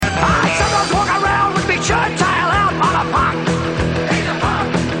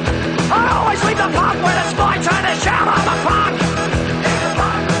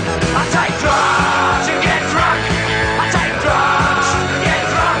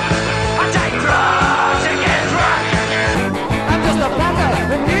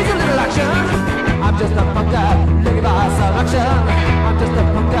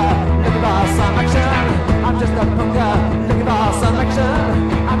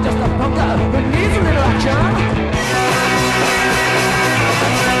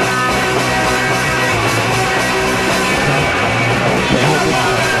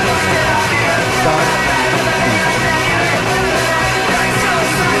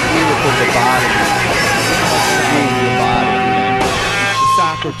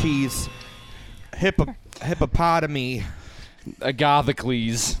Socrates, hippopotami,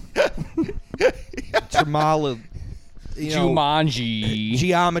 Agathocles, Jumanji,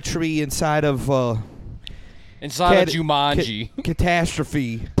 geometry inside of Jumanji.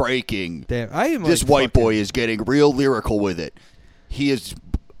 Catastrophe. Breaking. Damn, This white boy is getting real lyrical with it. He is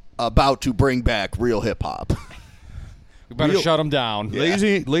about to bring back real hip-hop. We better shut him down. Yeah.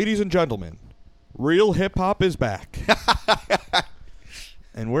 Ladies and gentlemen, real hip-hop is back.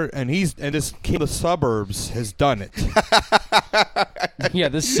 And this kid of the suburbs has done it. Yeah,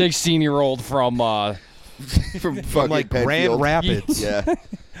 this 16-year-old from like Grand Rapids. Yeah.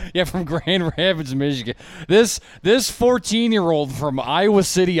 Yeah, from Grand Rapids, Michigan. This 14-year-old from Iowa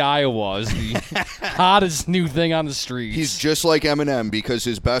City, Iowa is the hottest new thing on the streets. He's just like Eminem because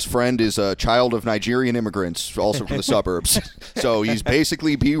his best friend is a child of Nigerian immigrants, also from the suburbs. So he's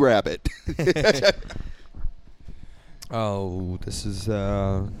basically B-Rabbit. Oh, this is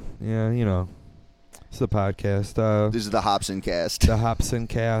it's the podcast. This is the Hobson cast. The Hobson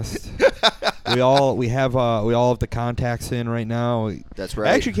cast. we all have the contacts in right now. That's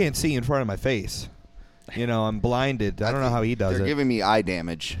right. I actually can't see in front of my face. I'm blinded. I don't know how he does it. They're giving me eye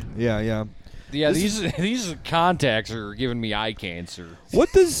damage. Yeah. Yeah, these contacts are giving me eye cancer.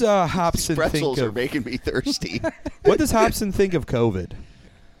 What does Hobson Pretzels think of? are making me thirsty. What does Hobson think of COVID?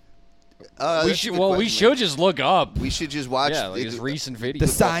 We should just look up. We should just watch his recent videos. The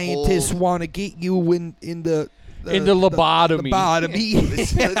scientists want to get you in the lobotomy.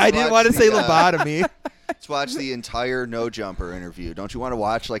 Lobotomy. I didn't want to say lobotomy. Let's watch the entire No Jumper interview. Don't you want to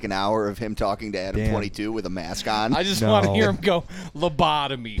watch like an hour of him talking to Adam 22 with a mask on? I just want to hear him go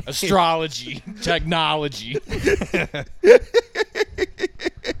lobotomy, astrology, technology.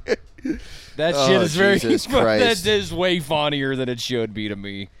 That shit is very. That is way funnier than it should be to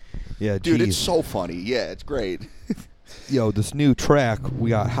me. Yeah, dude, it's so funny. Yeah, it's great. Yo, this new track,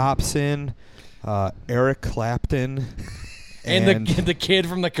 we got Hobson, Eric Clapton, and the kid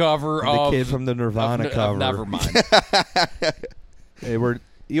from the cover of the kid from the Nirvana cover. Never mind. Hey, we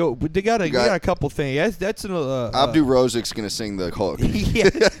got a couple things. That's an Abdu Rozik's gonna sing the hook. Yeah.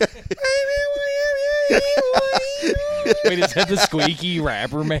 Wait, is that the squeaky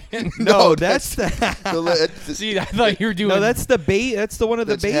rapper man? No, that's the. See, I thought you were doing. No, that's the That's the one of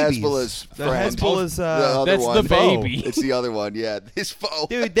the babies. Hezbollah's friend. Hezbollah's. That's one. the baby. It's the other one. Yeah, his foe.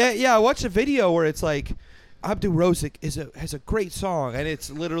 Dude, I watched a video where it's like Abdu Rozik has a great song, and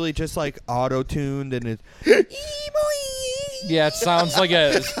it's literally just like auto-tuned, and it's. Yeah, it sounds like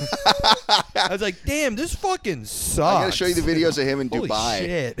a. I was like, damn, this fucking sucks. I'm gonna show you the videos of him in Holy Dubai.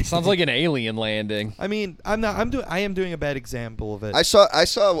 Shit. Sounds like an alien landing. I mean, I am doing a bad example of it. I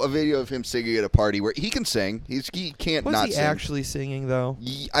saw a video of him singing at a party where he can sing. He can't Was not he sing. actually singing though?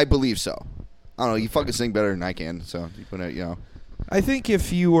 I believe so. I don't know. You fucking sing better than I can. So I think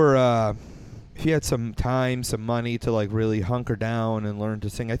if you were. If you had some time, some money to like really hunker down and learn to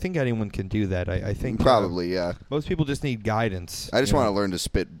sing, I think anyone can do that. I think probably, yeah. Most people just need guidance. I just want to learn to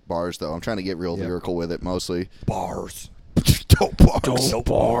spit bars, though. I'm trying to get real lyrical with it, mostly. Bars. Dope bars. Dope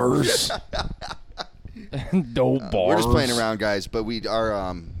bars. Dope bars. We're just playing around, guys, but we'll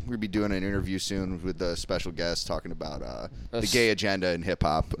be doing an interview soon with a special guest talking about the gay agenda in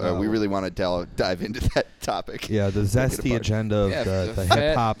hip-hop. We really want to dive into that topic. Yeah, the zesty agenda of the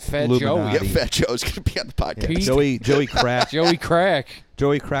hip-hop Fat Illuminati. Yeah, Fat Joe's going to be on the podcast. Joey Crack. Joey Crack.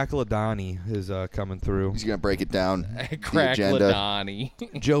 Joey Crackladani is coming through. He's going to break it down.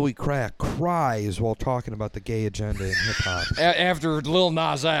 Crackladani. Joey Crack cries while talking about the gay agenda in hip-hop. After Lil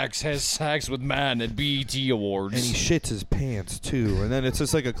Nas X has sex with men at BET Awards. And he shits his pants, too. And then it's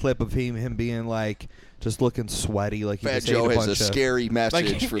just like a clip of him being like, just looking sweaty. Like he Fat just Joe ate a has bunch a scary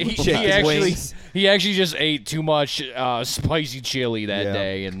message for he chicken wings. He actually just ate too much spicy chili that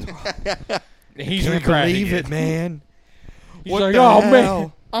day. And he's Can't regretting believe it, man. He's like, oh,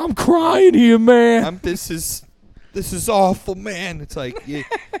 man, I'm crying here, man. This is awful, man. It's like, you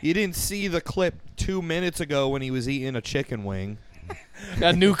didn't see the clip 2 minutes ago when he was eating a chicken wing.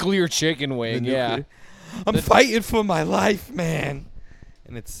 A nuclear chicken wing, yeah. I'm fighting for my life, man.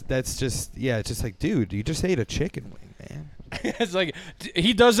 And it's just like, dude, you just ate a chicken wing, man. It's like,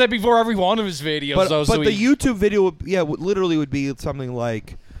 he does that before every one of his videos. But the YouTube video, literally would be something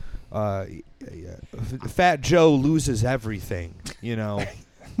like, Fat Joe loses everything,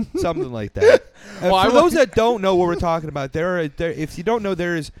 something like that. Well, for those that don't know what we're talking about, if you don't know,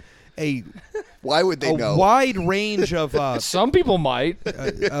 there is a why would they know? Wide range of some people might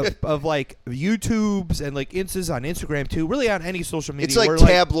of like YouTubes and like Instas on Instagram too. Really on any social media. It's like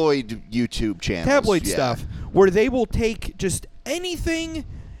tabloid YouTube channels, tabloid stuff where they will take just anything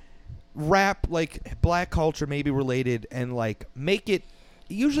rap like black culture maybe related and like make it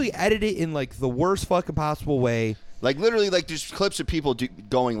usually edit it in like the worst fucking possible way. Like literally, like just clips of people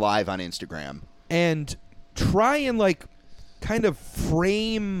going live on Instagram and try and like kind of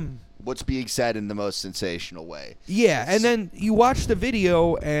frame what's being said in the most sensational way. Yeah, and then you watch the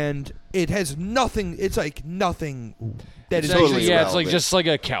video and it has nothing. It's like nothing that is totally it's irrelevant. like just like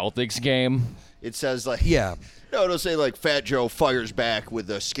a Celtics game. It says like No, it'll say like Fat Joe fires back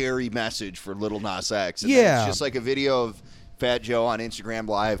with a scary message for Lil Nas X. And then it's just like a video of Fat Joe on Instagram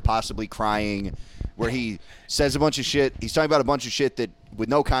Live possibly crying where he says a bunch of shit. He's talking about a bunch of shit that with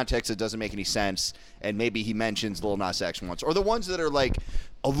no context that doesn't make any sense, and maybe he mentions Lil Nas X once. Or the ones that are like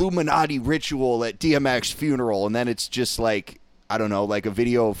Illuminati ritual at DMX funeral, and then it's just like, I don't know, like a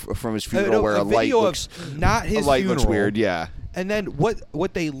video from his funeral where a light looks not his light funeral. looks weird, yeah. And then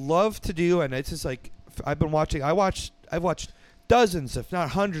what they love to do, and it's just like I've watched dozens, if not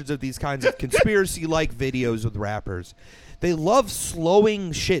hundreds, of these kinds of conspiracy-like videos with rappers. They love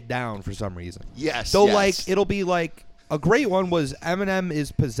slowing shit down for some reason. Yes. So yes. like it'll be like a great one was Eminem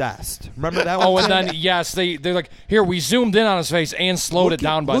is possessed. Remember that one? Oh, and then yes, they're like, here we zoomed in on his face and slowed it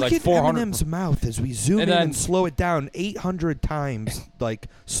down by like 400. Look at Eminem's mouth as we zoom in and slow it down 800 times, like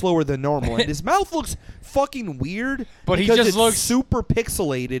slower than normal, and his mouth looks fucking weird. But he because just it's looks super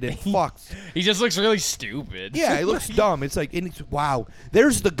pixelated and fucked. He just looks really stupid. Yeah, it looks dumb. It's like, and it's, wow,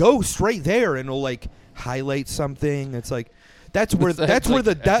 there's the ghost right there, and it'll like highlight something. It's like that's where the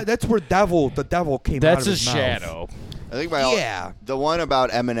devil came out of his mouth. That's his shadow. I think the one about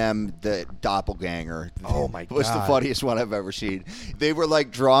Eminem, the doppelganger, oh my God, was the funniest one I've ever seen. They were like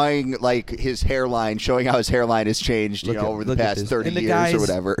drawing like his hairline, showing how his hairline has changed, over the past 30 years or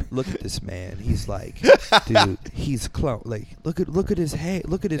whatever. Look at this man. He's like, dude, he's clone. Like, look at his hair.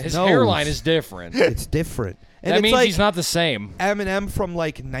 Look at his nose. His hairline is different. It's different. And that means like he's not the same. Eminem from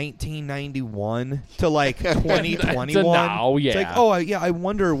like 1991 to like 2021. To now, yeah. It's like, oh yeah, I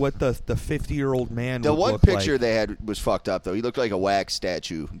wonder what the 50-year-old man. The would one look picture like. they had was fucked up though. He looked like a wax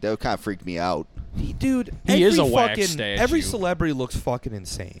statue. That kind of freaked me out. Dude, he is a wax statue. Every celebrity looks fucking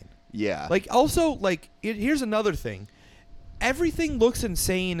insane. Yeah. Like also like here's another thing. Everything looks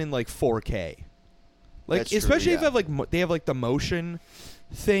insane in like 4K. Like That's true, especially if yeah. they have like the motion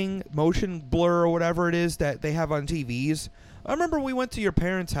blur or whatever it is that they have on TVs. I remember we went to your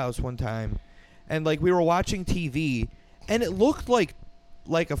parents' house one time, and like we were watching TV, and it looked like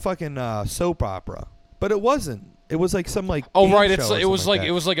a fucking soap opera, but it wasn't. It was like some like oh game right, show it was like that.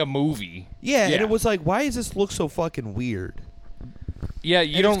 it was like a movie. Yeah, and it was like, why does this look so fucking weird? Yeah,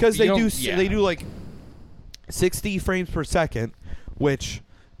 you don't because they yeah. do like 60 frames per second, which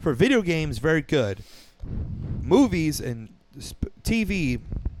for video games very good. Movies and TV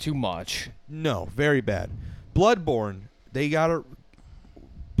too much. No, very bad. Bloodborne, they gotta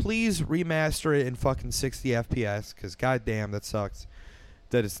please remaster it in fucking 60 FPS because goddamn that sucks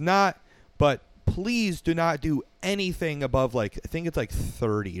that it's not. But please do not do anything above like I think it's like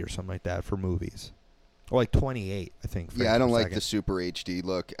 30 or something like that for movies, or like 28 I think. Yeah, I don't like the super HD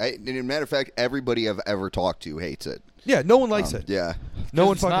look. As a matter of fact, everybody I've ever talked to hates it. Yeah, no one likes it. Yeah, no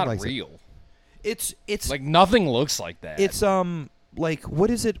one it's fucking not likes real. it. It's like nothing looks like that. It's like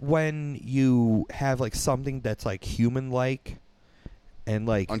what is it when you have like something that's like human like and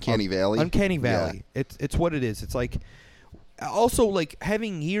like Uncanny Valley. Uncanny Valley. Yeah. It's what it is. It's like also like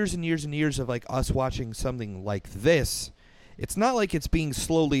having years and years and years of like us watching something like this. It's not like it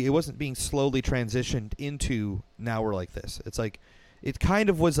wasn't being slowly transitioned into now we're like this. It's like it kind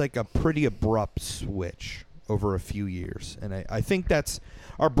of was like a pretty abrupt switch over a few years. And I think that's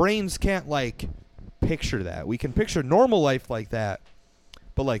our brains can't like picture that. We can picture normal life like that,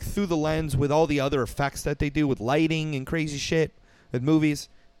 but like through the lens with all the other effects that they do with lighting and crazy shit with movies,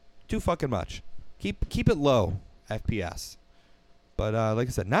 too fucking much. Keep it low FPS. But like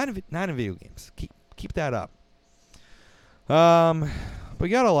I said, not in video games. Keep that up. We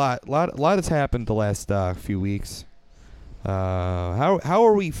got a lot has happened the last few weeks. How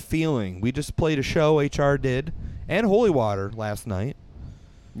are we feeling? We just played a show, HR did, and Holy Water last night.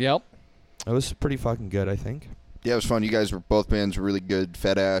 Yep. It was pretty fucking good, I think. Yeah, it was fun. You guys were both bands were really good.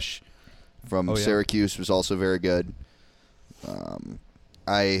 Fed Ash from Syracuse was also very good.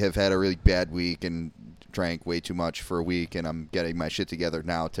 I have had a really bad week and drank way too much for a week, and I'm getting my shit together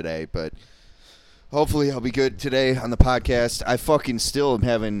now today. But hopefully I'll be good today on the podcast. I fucking still am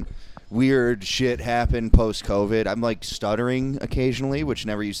having weird shit happen post-COVID. I'm like stuttering occasionally, which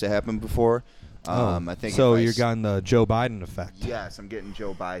never used to happen before. I think so. You're getting the Joe Biden effect. Yes, I'm getting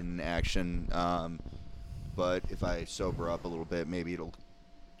Joe Biden action. But if I sober up a little bit, maybe it'll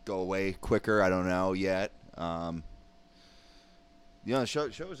go away quicker. I don't know yet. The show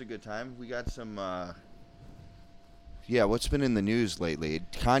was a good time. We got some Yeah, what's been in the news lately?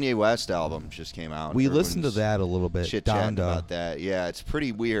 Kanye West album just came out. We listened to that a little bit. Chit-chatting about that. Yeah, it's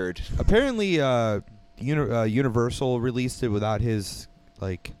pretty weird. Apparently, Universal released it without his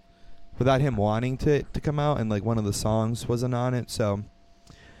without him wanting to come out, and like one of the songs wasn't on it. So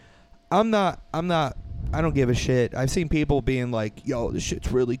I don't give a shit. I've seen people being like, "Yo, this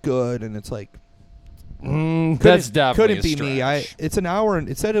shit's really good," and it's like, that's definitely couldn't be me. It's an hour, and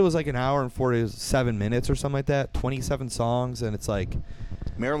it said it was like an hour and 47 minutes or something like that. 27 songs, and it's like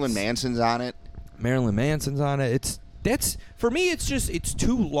Marilyn Manson's on it. That's for me. It's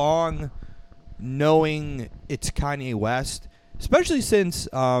too long, knowing it's Kanye West, especially since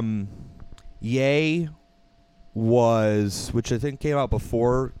Ye was, which I think came out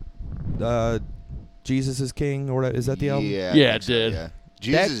before Jesus is King, or is that the album? Yeah, it did. Yeah.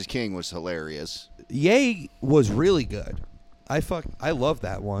 Jesus is King was hilarious. Ye was really good. I love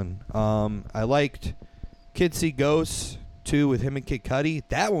that one. I liked Kids See Ghosts too with him and Kid Cudi.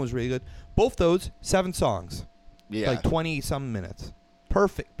 That one was really good. Both those 7 songs. Yeah. Like 20-some minutes.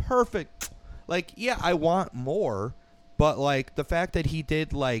 Perfect. Like, yeah, I want more, but like the fact that he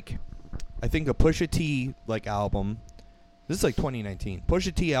did like I think a Pusha T like album. This is like 2019.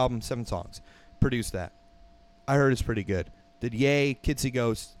 Pusha T album, 7 songs. Produced that. I heard it's pretty good. Did Ye, Kids See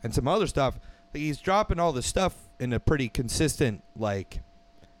Ghosts, and some other stuff. Like, he's dropping all this stuff in a pretty consistent like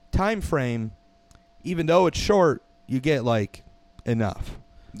time frame. Even though it's short, you get like enough.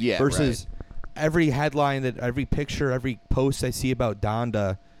 Yeah. Versus every headline, every picture, every post I see about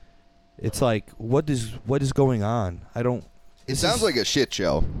Donda, it's like, what is going on? It sounds like a shit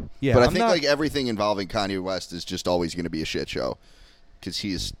show. Yeah, but I think like everything involving Kanye West is just always going to be a shit show because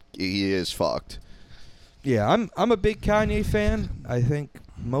he is fucked. Yeah, I'm a big Kanye fan. I think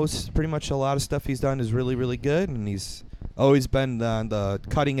pretty much a lot of stuff he's done is really, really good, and he's always been on the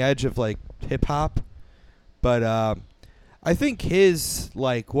cutting edge of like hip hop. But I think his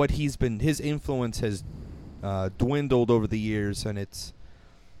influence has dwindled over the years, and it's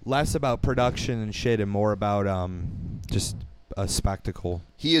less about production and shit and more about just a spectacle.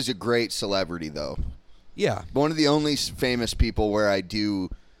 He is a great celebrity, though. Yeah. One of the only famous people where I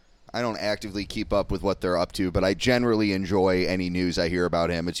don't actively keep up with what they're up to, but I generally enjoy any news I hear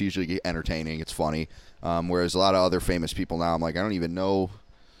about him. It's usually entertaining. It's funny. Whereas a lot of other famous people now, I'm like, I don't even know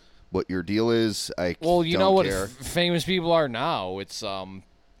what your deal is. Well, you don't know what care. famous people are now? It's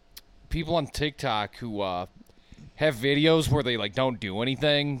people on TikTok who have videos where they like don't do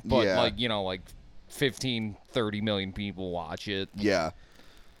anything, but like 15, 30 million people watch it. Yeah.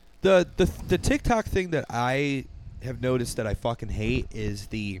 The TikTok thing that I have noticed that I fucking hate is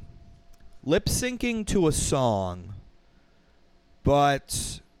the lip syncing to a song,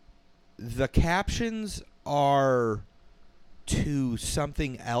 but the captions are to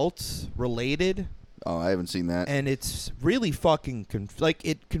something else related. Oh, I haven't seen that. And it's really fucking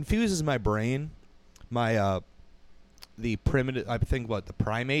it confuses my brain. My the primitive, I think what the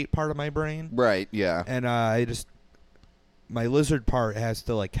primate part of my brain. Right, yeah. And my lizard part has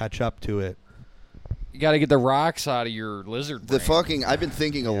to like catch up to it. You got to get the rocks out of your lizard brain. I've been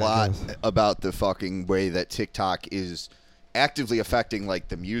thinking a lot about the fucking way that TikTok is actively affecting like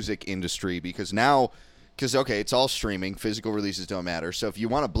the music industry because it's all streaming. Physical releases don't matter. So if you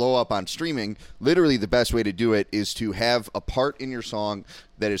want to blow up on streaming, literally the best way to do it is to have a part in your song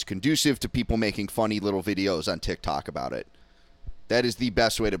that is conducive to people making funny little videos on TikTok about it. That is the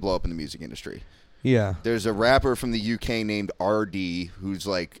best way to blow up in the music industry. Yeah. There's a rapper from the UK named RD who's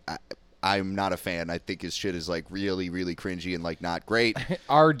like, I'm not a fan. I think his shit is like really, really cringy and like not great.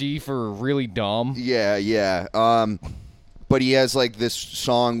 RD for really dumb. Yeah. But he has like this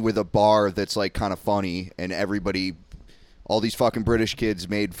song with a bar that's like kind of funny, and all these fucking British kids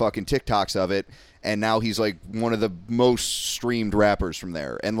made fucking TikToks of it, and now he's like one of the most streamed rappers from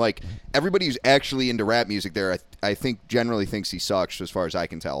there. And like everybody who's actually into rap music there, I think generally thinks he sucks as far as I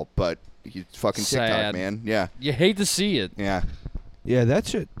can tell. But he's fucking TikTok, Sad. man. Yeah. You hate to see it. Yeah. Yeah, that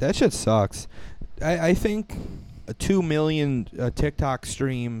shit sucks. I think 2 million TikTok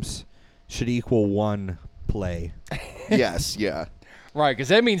streams should equal 1 play. Yes, yeah. Right, because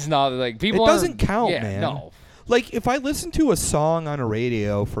that means not like people. It doesn't count, yeah, man. No. Like if I listen to a song on a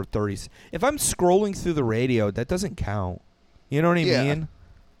radio for 30, if I'm scrolling through the radio, that doesn't count. You know what I mean?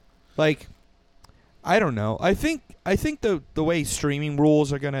 Like, I don't know. I think the way streaming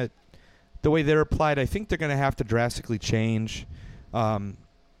rules are the way they're applied, I think they're gonna have to drastically change. I'm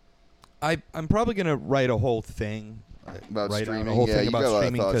probably gonna write a whole thing About streaming. A whole thing you about got a lot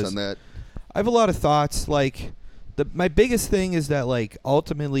streaming of thoughts on that. I have a lot of thoughts. Like my biggest thing is that like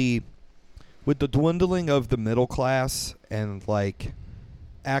ultimately, with the dwindling of the middle class and like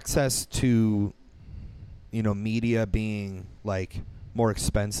access to media being like more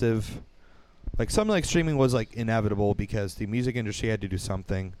expensive. Like something like streaming was like inevitable because the music industry had to do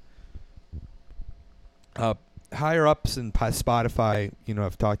something. Higher ups in Spotify,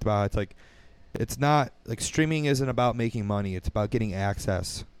 I've talked about, it's like, it's not like streaming isn't about making money. It's about getting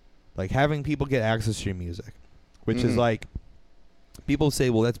access, like having people get access to your music, which is like, people say,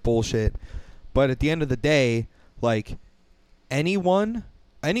 well, that's bullshit. But at the end of the day, like any one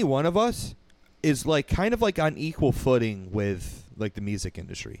of us is like kind of like on equal footing with like the music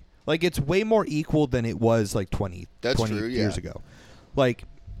industry. Like it's way more equal than it was like 20 years ago. Like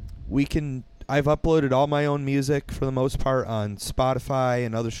I've uploaded all my own music for the most part on Spotify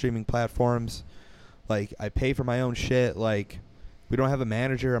and other streaming platforms. Like I pay for my own shit. Like we don't have a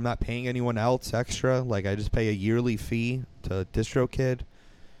manager. I'm not paying anyone else extra. Like I just pay a yearly fee to DistroKid.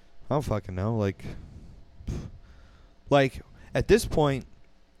 I don't fucking know. Like at this point,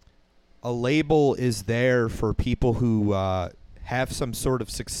 a label is there for people who have some sort of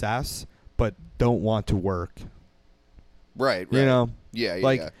success but don't want to work. Right. Yeah.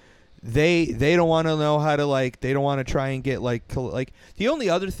 Yeah. They don't want to know how to they don't want to try and get like the only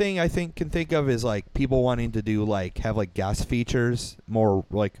other thing I can think of is like people wanting to do have guest features more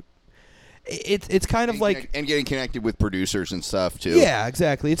like it's kind of like and getting connected with producers and stuff too. Yeah,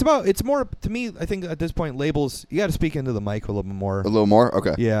 exactly. It's more to me. I think at this point labels you got to speak into the mic a little bit more. A little more,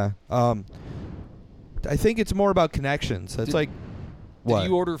 okay. Yeah. I think it's more about connections. It's like what? Did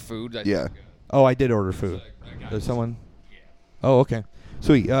you order food? Yeah. Oh, I did order food. There's someone. Yeah. Oh, okay.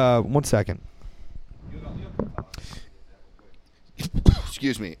 Sweet. 1 second.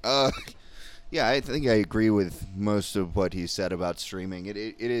 Excuse me. Yeah, I think I agree with most of what he said about streaming.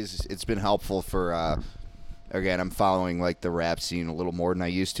 It's been helpful for again, I'm following the rap scene a little more than I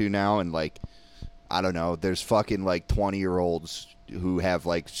used to now, and I don't know, there's fucking 20-year-olds who have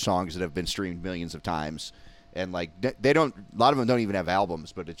songs that have been streamed millions of times, and they don't, a lot of them don't even have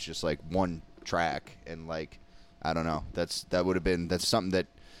albums, but it's just one track, and I don't know. That's something that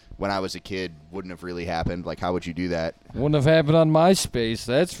when I was a kid wouldn't have really happened. How would you do that? Wouldn't have happened on MySpace,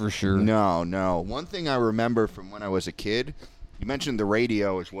 that's for sure. No. One thing I remember from when I was a kid, you mentioned the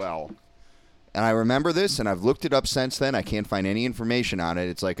radio as well. And I remember this, and I've looked it up since then. I can't find any information on it.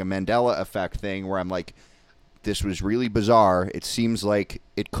 It's like a Mandela effect thing where I'm like, this was really bizarre. It seems like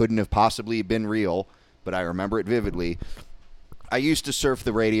it couldn't have possibly been real, but I remember it vividly. I used to surf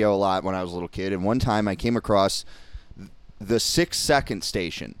the radio a lot when I was a little kid, and one time I came across the 6 Second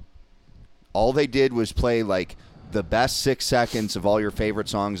station. All they did was play the best 6 seconds of all your favorite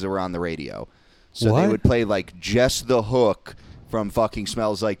songs that were on the radio. So What? They would play just the hook from fucking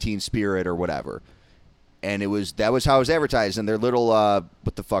Smells Like Teen Spirit or whatever. And that was how it was advertised. And their little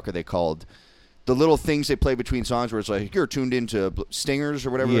what the fuck are they called? The little things they play between songs where it's you're tuned into stingers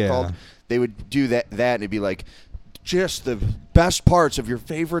or whatever they're called. They would do that and it'd be just the best parts of your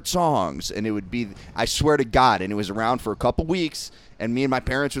favorite songs, and it would be, I swear to God, and it was around for a couple weeks, and me and my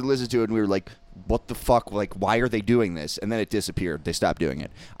parents would listen to it, and we were like, what the fuck, why are they doing this? And then it disappeared. They stopped doing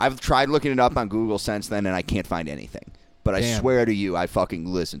it. I've tried looking it up on Google since then, and I can't find anything. But I swear to you, I fucking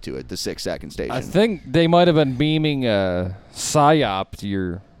listened to it, the 6 Second station. I think they might have been beaming a psyop to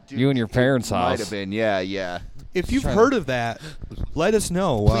you and your parents' house. Might have been, yeah. If you've heard of that, let us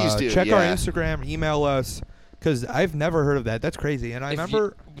know. Please do, check our Instagram, email us. Because I've never heard of that. That's crazy. And I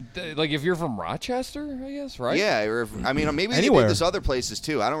remember... if you're from Rochester, I guess, right? Yeah, or maybe they did this other places,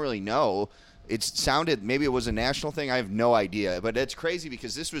 too. I don't really know. It sounded... Maybe it was a national thing. I have no idea. But it's crazy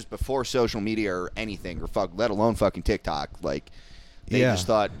because this was before social media or anything, or let alone fucking TikTok. They just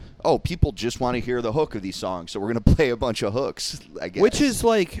thought, oh, people just want to hear the hook of these songs, so we're going to play a bunch of hooks, I guess. Which is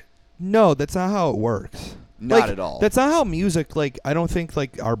no, that's not how it works. Not at all. That's not how music, I don't think,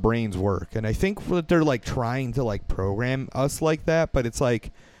 our brains work. And I think that they're, trying to, program us like that. But it's I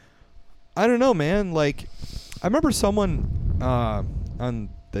don't know, man. I remember someone on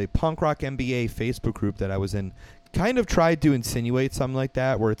the Punk Rock MBA Facebook group that I was in kind of tried to insinuate something like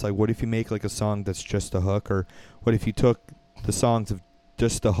that, where it's what if you make, a song that's just a hook? Or what if you took the songs of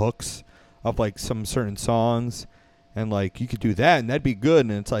just the hooks of, some certain songs and, you could do that and that'd be good.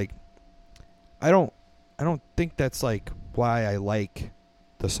 And it's I don't think that's why I like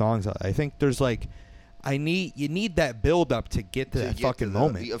the songs. I think there's you need that build up to get to that fucking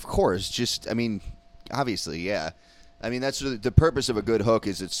moment. Of course, obviously, yeah. That's the purpose of a good hook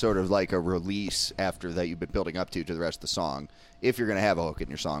is it's sort of like a release after that you've been building up to the rest of the song. If you're gonna have a hook in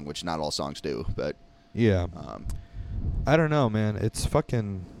your song, which not all songs do, but yeah. I don't know, man. It's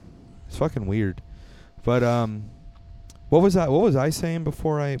fucking weird. But What was I saying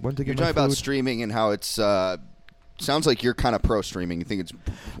before I went to get You're my talking food? about streaming and how it's sounds like you're kind of pro streaming. You think it's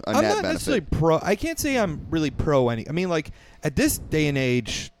a I'm net not benefit. necessarily pro. I can't say I'm really pro any. I mean, like at this day and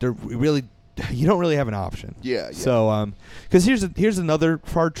age, you don't really have an option. Yeah. So, because here's another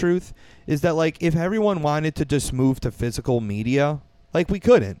hard truth is that like if everyone wanted to just move to physical media, like we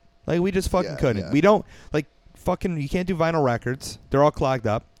couldn't. Like we just fucking couldn't. Yeah. We don't like fucking. You can't do vinyl records. They're all clogged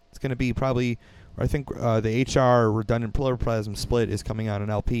up. It's gonna be probably. I think the HR redundant pluriplasm split is coming out on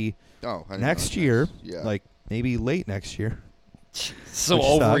LP next year. Yeah. Like maybe late next year. So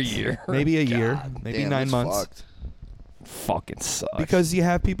over a year. Maybe a year. Maybe Damn, 9 months. Fucked. Fucking sucks. Because you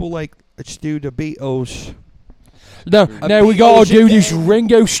have people like Stu the Beatles. No, we gotta do this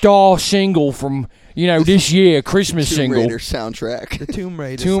Ringo Starr single from this year, Christmas Tomb single. Raider soundtrack. The Tomb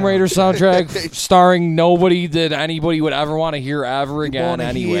Raider. Tomb Raider soundtrack starring nobody that anybody would ever want to hear ever again.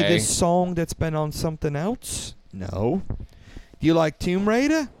 Anyway, hear this song that's been on something else? No. Do you like Tomb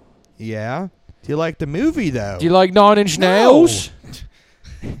Raider? Yeah. Do you like the movie though? Do you like Nine Inch Nails?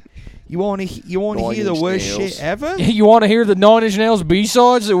 You want to hear the worst shit ever? You want to hear the Nine Inch Nails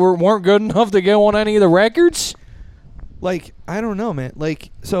B-sides that weren't good enough to go on any of the records? Like, I don't know, man.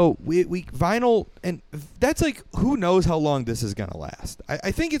 Like, so we vinyl, and that's like, who knows how long this is gonna last? I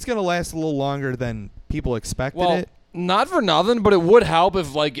think it's gonna last a little longer than people expected it. Not for nothing, but it would help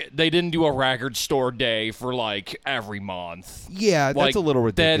if like they didn't do a record store day for like every month. Yeah, that's a little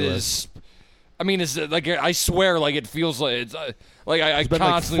ridiculous. That is. I mean, it's like I swear, like it feels like it's like I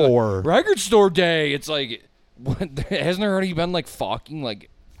constantly like 4 record store day. It's like, hasn't there already been like fucking like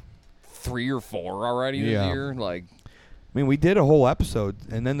 3 or 4 already this year? Like, I mean, we did a whole episode,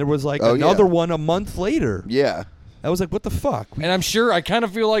 and then there was like another one a month later. Yeah. I was like, what the fuck? And I'm sure, I kind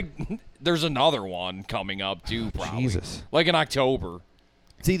of feel like there's another one coming up too, probably. Jesus. Like in October.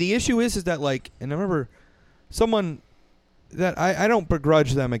 See, the issue is that like, and I remember someone that I don't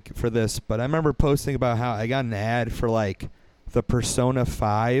begrudge them for this, but I remember posting about how I got an ad for like the Persona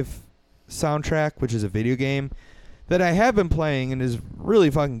 5 soundtrack, which is a video game that I have been playing and is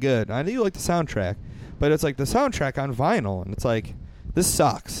really fucking good. I do like the soundtrack. But it's like the soundtrack on vinyl, and it's like, this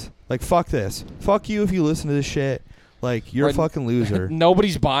sucks. Like, fuck this. Fuck you if you listen to this shit. Like, you're a fucking loser.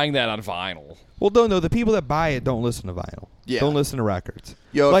 Nobody's buying that on vinyl. Well, no, the people that buy it don't listen to vinyl. Yeah. Don't listen to records.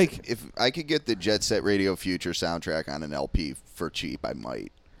 Yo, like, if I could get the Jet Set Radio Future soundtrack on an LP for cheap, I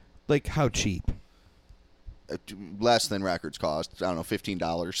might. Like, how cheap? Less than records cost. I don't know,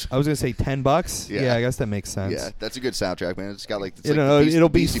 $15. I was going to say $10. Yeah, I guess that makes sense. Yeah, that's a good soundtrack, man. It's got like... it'll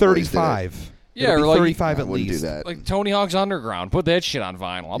be $35. Yeah, it'll be or like 35 at least. Do that. Like Tony Hawk's Underground. Put that shit on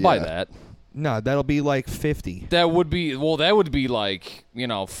vinyl. I'll buy that. No, that'll be like 50. That would be like,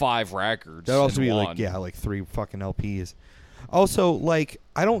 5 records. That'd also be one. like 3 fucking LPs. Also, like,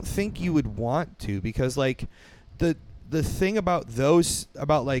 I don't think you would want to, because like the thing about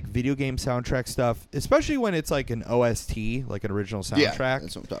like video game soundtrack stuff, especially when it's like an OST, like an original soundtrack,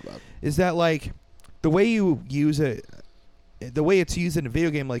 that's what I'm talking about. Is that like the way you use it, the way it's used in a video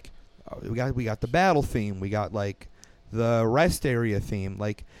game, like we got the battle theme, we got like the rest area theme,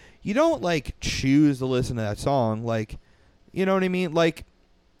 like you don't like choose to listen to that song, like, you know what I mean, like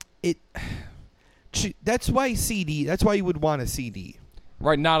it. That's why you would want a CD.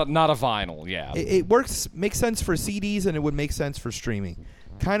 Right, not a vinyl, yeah. It makes sense for CDs, and it would make sense for streaming.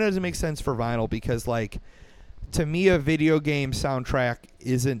 Kind of doesn't make sense for vinyl because, like, to me, a video game soundtrack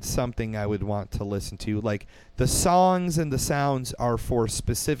isn't something I would want to listen to. Like, the songs and the sounds are for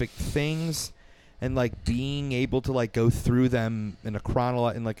specific things, and like being able to like go through them in a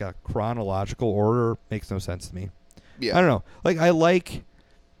chronological order makes no sense to me. Yeah, I don't know. Like, I like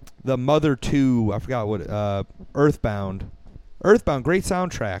the Mother 2. I forgot what Earthbound. Earthbound, great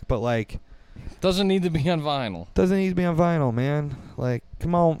soundtrack, but like doesn't need to be on vinyl. Doesn't need to be on vinyl, man. Like,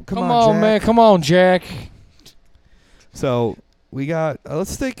 come on, Jack. Man, come on, Jack. So we got.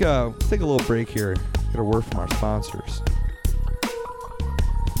 Let's take a little break here. Get a word from our sponsors.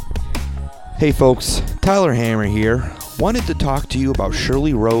 Hey, folks, Tyler Hammer here. Wanted to talk to you about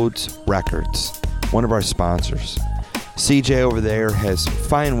Shirley Rhodes Records, one of our sponsors. CJ over there has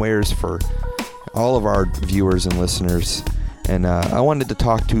fine wares for all of our viewers and listeners. And I wanted to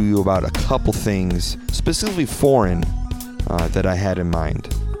talk to you about a couple things, specifically foreign, that I had in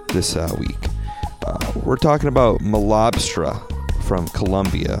mind this week. We're talking about Malabstra from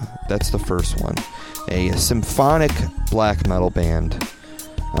Colombia. That's the first one. A symphonic black metal band.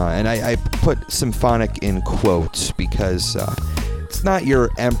 And I put symphonic in quotes because it's not your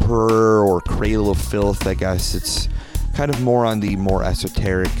Emperor or Cradle of Filth, I guess. It's kind of more on the more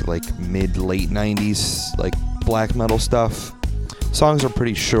esoteric, like mid-late 90s, like black metal stuff. Songs are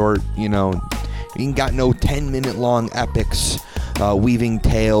pretty short, you know. You ain't got no 10-minute long epics weaving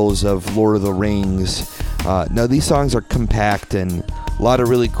tales of Lord of the Rings. Now, these songs are compact and a lot of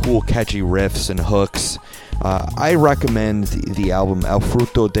really cool, catchy riffs and hooks. I recommend the album El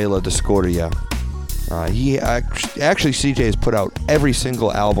Fruto de la Discordia. He actually, CJ has put out every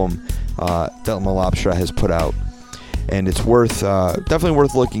single album that Malabstra has put out, and it's definitely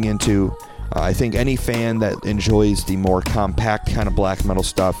worth looking into. I think any fan that enjoys the more compact kind of black metal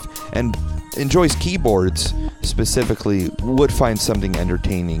stuff and enjoys keyboards specifically would find something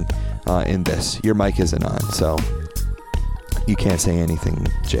entertaining in this. Your mic isn't on, so you can't say anything,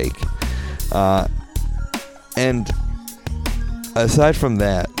 Jake. And aside from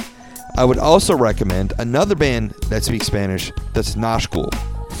that, I would also recommend another band that speaks Spanish that's Nazgul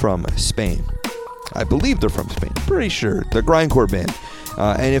from Spain. I believe they're from Spain. Pretty sure. They're a grindcore band.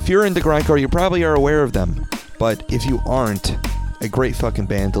 And if you're into grindcore, you probably are aware of them. But if you aren't, a great fucking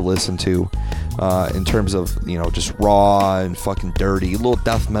band to listen to in terms of, just raw and fucking dirty. A little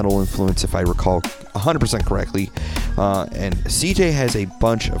death metal influence, if I recall 100% correctly. And CJ has a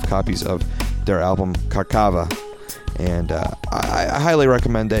bunch of copies of their album Carcava. And I highly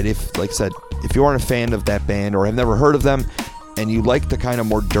recommend that if you aren't a fan of that band or have never heard of them, and you like the kind of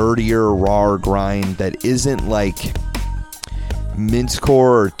more dirtier, raw grind that isn't like mincecore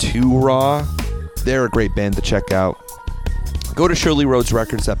or too raw, they're a great band to check out. Go to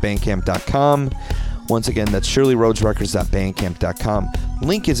shirleyroadsrecords.bandcamp.com. Once again, that's shirleyroadsrecords.bandcamp.com.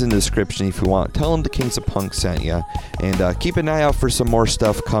 Link is in the description if you want. Tell them the Kings of Punk sent you. And keep an eye out for some more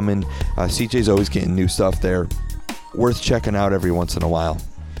stuff coming. CJ's always getting new stuff there. Worth checking out every once in a while.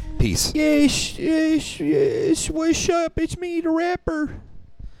 Peace. Yes. What's up? It's me, the rapper.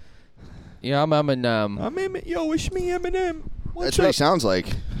 Yeah, I'm Eminem. Yo, it's me, Eminem. That's what he sounds like.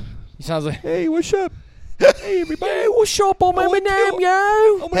 He sounds like... Hey, what's up? Hey, everybody. Hey, what's up? I'm Eminem,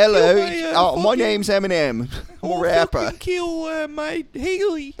 yo. Hello. My name's Eminem. I'm a rapper. Kill my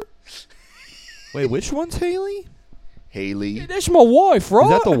Haley. Wait, which one's Haley? Haley. That's my wife, right? Is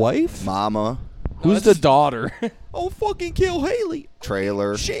that the wife? Mama. Who's the daughter? I'll fucking kill Haley.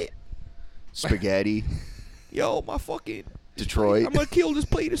 Trailer. Shit. Spaghetti. Yo, my fucking... Detroit. I'm gonna kill this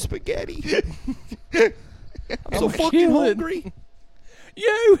plate of spaghetti. I'm so fucking hungry. Yeah,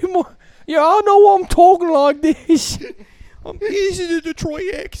 I know why I'm talking like this. This is a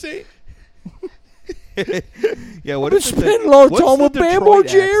Detroit accent. Yeah, what does spend a lot of time with Bam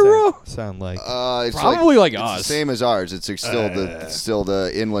Margera sound like? It's probably like it's us. The same as ours. It's still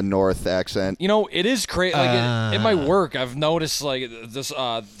the inland north accent. It is crazy. Like in my work, I've noticed like this.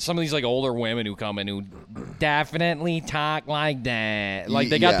 Some of these like older women who come in who definitely talk like that. Like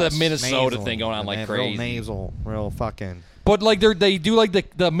they got the Minnesota thing going on like crazy. Real nasal, real fucking. But like they do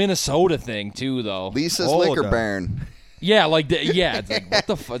like the Minnesota thing too, though. Lisa's Liquor Barn. Yeah, it's like what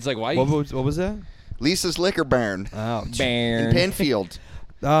the fuck? It's like why? What was that? Lisa's Liquor Barn. Ouch. In Penfield.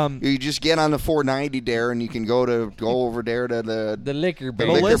 You just get on the 490 there, and you can go over there to the liquor barn.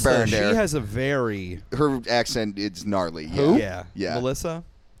 barn. Melissa, there. she has a very her accent. It's gnarly. Yeah. Who? Yeah. Melissa.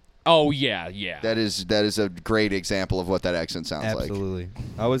 Oh yeah. That is a great example of what that accent sounds like. Absolutely.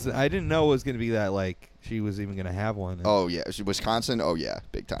 I didn't know it was going to be that like she was even going to have one. Oh yeah, Wisconsin. Oh yeah,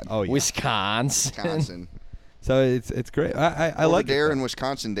 big time. Oh yeah, Wisconsin. So it's great. I like there it. In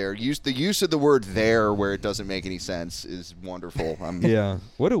Wisconsin. The use of the word "there" where it doesn't make any sense is wonderful. Yeah.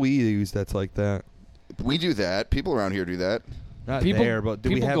 What do we use that's like that? We do that. People around here do that. Not there, but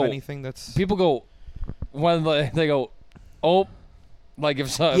do we have anything that's? People go when they go, oh, like if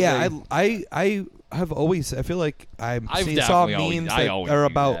so. Yeah, I have always. I feel like I saw memes that are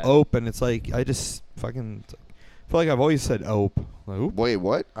about ope, and it's like I just fucking. I feel like I've always said ope. Like, oop. Wait,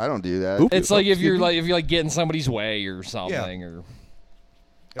 what? I don't do that. It's like if you're getting somebody's way or something or.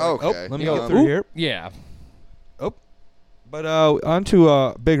 Okay. Let me get through here. Yeah. Oh. But on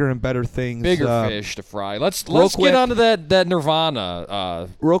to bigger and better things. Bigger fish to fry. Let's get onto that Nirvana.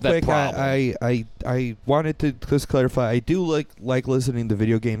 Real quick, I wanted to just clarify. I do like listening to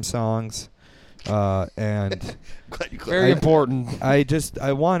video game songs, and very important. I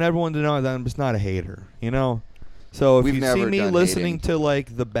want everyone to know that I'm just not a hater. So if you see me listening to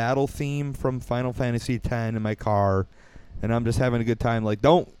like the battle theme from Final Fantasy X in my car, and I'm just having a good time, like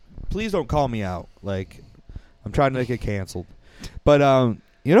please don't call me out. Like I'm trying to get canceled. But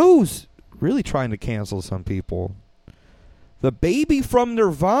who's really trying to cancel some people? The baby from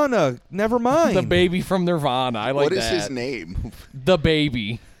Nirvana. Never mind. The baby from Nirvana. I like that. What is his name? The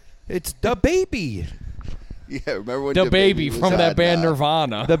baby. It's the baby. Yeah, remember when the baby from that band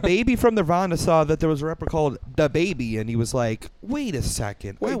Nirvana. The baby from Nirvana saw that there was a rapper called The Baby, and he was like, "Wait a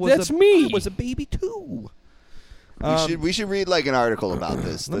second, that's me. I was a baby too." We should read like an article about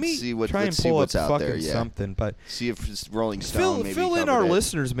this. Let's see what's out there. Yeah. Something, but see if Rolling Stone maybe fill in our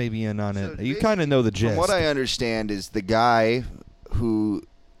listeners maybe in on it. You kind of know the gist. From what I understand is the guy who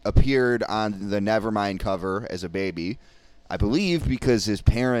appeared on the Nevermind cover as a baby, I believe because his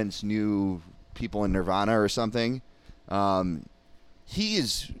parents knew people in Nirvana or something. He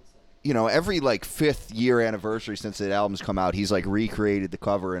is, every like 5th year anniversary since that album's come out, he's like recreated the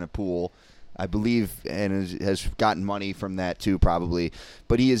cover in a pool, I believe, and has gotten money from that too, probably.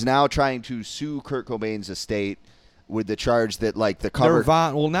 But he is now trying to sue Kurt Cobain's estate with the charge that like the cover.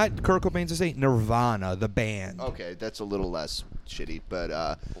 Nirvana, well, not Kurt Cobain's estate, Nirvana, the band. Okay, that's a little less shitty,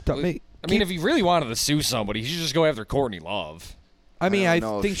 but if he really wanted to sue somebody, he should just go after Courtney Love. I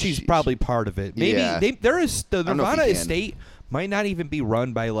think she's probably part of it. Maybe the Nirvana estate might not even be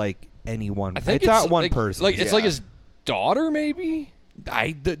run by like anyone. I think it's not one person. It's like his daughter, maybe.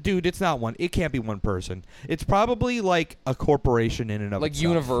 Dude, it's not one. It can't be one person. It's probably like a corporation in and of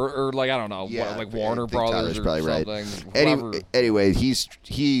itself. Like or like I don't know, like Warner Brothers or something. Right. Anyway,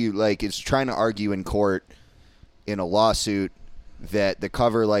 he like is trying to argue in court in a lawsuit that the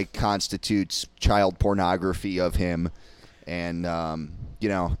cover like constitutes child pornography of him, and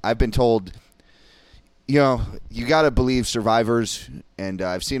I've been told. You got to believe survivors, and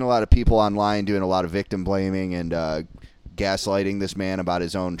I've seen a lot of people online doing a lot of victim blaming and gaslighting this man about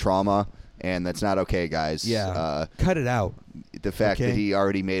his own trauma, and that's not okay, guys. Yeah, cut it out. The fact that he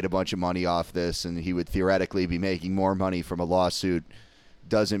already made a bunch of money off this, and he would theoretically be making more money from a lawsuit,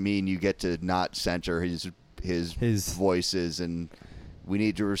 doesn't mean you get to not censor his voices, and we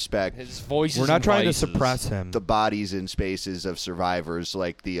need to respect his voices. We're not trying to suppress him. The bodies and spaces of survivors,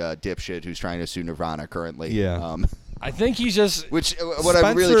 like the dipshit who's trying to sue Nirvana currently. Yeah. I think he's just... What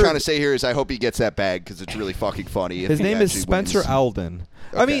I'm really trying to say here is I hope he gets that bag because it's really fucking funny. His name is Spencer Eldon.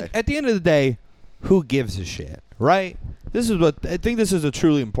 Okay. I mean, at the end of the day, who gives a shit, right? This is what I think. This is a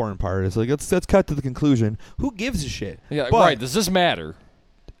truly important part. It's like let's cut to the conclusion. Who gives a shit? Yeah, right. Does this matter?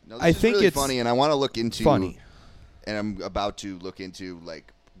 No, I think really it's funny, and I want to look into funny. And I'm about to look into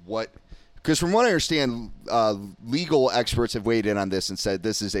like what, because from what I understand, legal experts have weighed in on this and said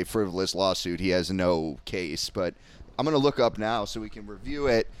this is a frivolous lawsuit. He has no case, but I'm going to look up now so we can review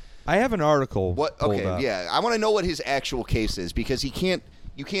it. I have an article. Yeah, I want to know what his actual case is because you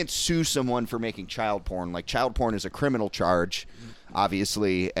can't sue someone for making child porn. Like child porn is a criminal charge,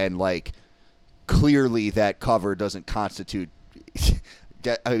 obviously, and like clearly that cover doesn't constitute.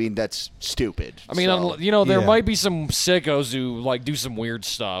 I mean, that's stupid. I mean, there might be some sickos who like do some weird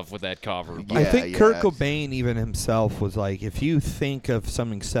stuff with that cover. I think Kurt Cobain even himself was like, if you think of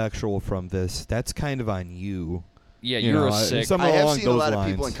something sexual from this, that's kind of on you. Yeah, you're a sick. I have seen a lot of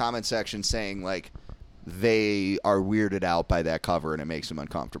people in comment section saying like they are weirded out by that cover and it makes them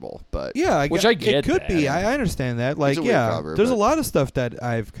uncomfortable. But yeah, I get it could be. I understand that. Like, there's a lot of stuff that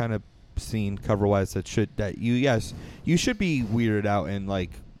I've kind of seen cover wise that you should be weirded out and like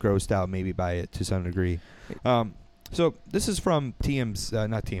grossed out maybe by it to some degree. So this is from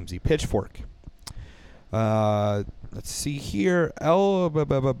not TMZ, Pitchfork. Let's see here.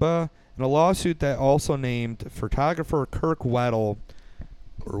 In a lawsuit that also named photographer Kirk Weddle,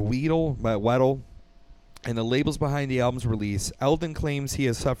 and the labels behind the album's release, Eldon claims he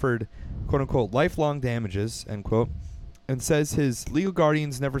has suffered quote unquote lifelong damages, end quote, and says his legal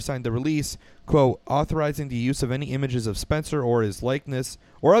guardians never signed the release, quote, authorizing the use of any images of Spencer or his likeness,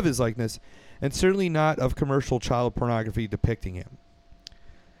 and certainly not of commercial child pornography depicting him.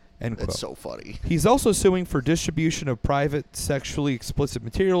 End quote. That's so funny. He's also suing for distribution of private sexually explicit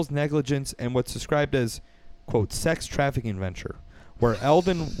materials, negligence, and what's described as, quote, sex trafficking venture, where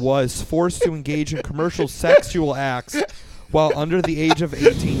Eldon was forced to engage in commercial sexual acts while under the age of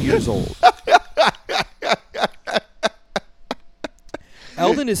 18 years old.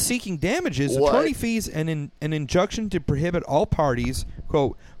 Eldon is seeking damages, attorney fees, and an injunction to prohibit all parties,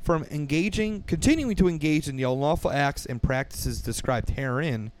 quote, from continuing to engage in the unlawful acts and practices described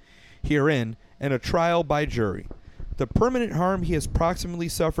herein, and a trial by jury. The permanent harm he has proximately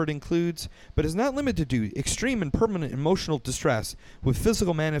suffered includes, but is not limited to, extreme and permanent emotional distress with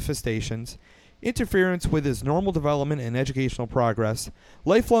physical manifestations, interference with his normal development and educational progress,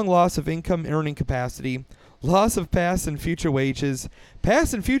 lifelong loss of income earning capacity, loss of past and future wages,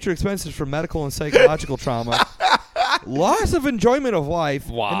 past and future expenses for medical and psychological trauma, loss of enjoyment of life,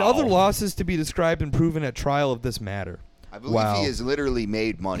 and other losses to be described and proven at trial of this matter. I believe he has literally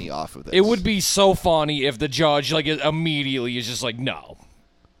made money off of this. It would be so funny if the judge like immediately is just like, no.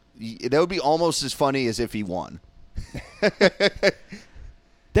 That would be almost as funny as if he won.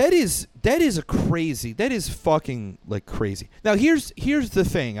 That is fucking like crazy. Now here's the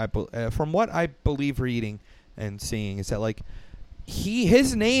thing. From what I believe reading, and seeing is that like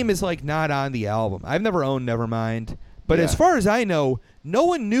his name is like not on the album. I've never owned Nevermind, but as far as I know, no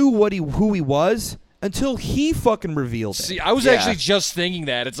one knew who he was until he fucking revealed it. See, I was actually just thinking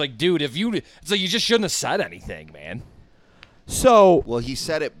that. It's like, dude, it's like you just shouldn't have said anything, man. So, well, he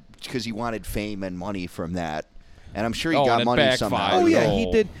said it because he wanted fame and money from that. And I'm sure he got money somehow. Oh yeah,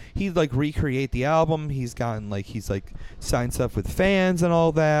 he did. He'd like recreate the album. He's gotten like signed stuff with fans and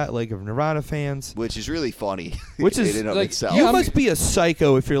all that, like of Nirvana fans, which is really funny. Which is in and of itself. You must be a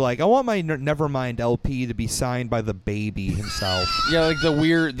psycho if you're like, I want my Nevermind LP to be signed by the baby himself. Yeah, like the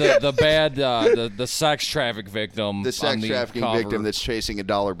weird, the bad, the sex traffic victim. The sex trafficking victim that's chasing a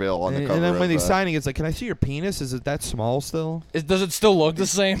dollar bill on the cover. And then when he's signing, it's like, can I see your penis? Is it that small still? Does it still look the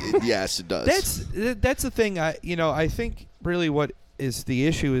same? Yes, it does. That's the thing. I think really what is the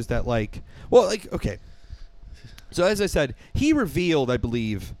issue is that okay. So as I said, he revealed, I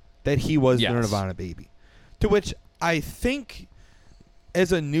believe, that he was the Nirvana baby, to which I think,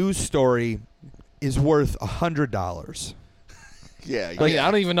 as a news story, is worth $100. Yeah,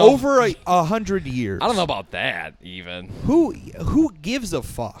 I don't even know over 100 years. I don't know about that even. Who gives a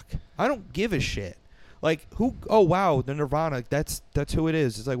fuck? I don't give a shit. Like who? Oh wow, the Nirvana. That's who it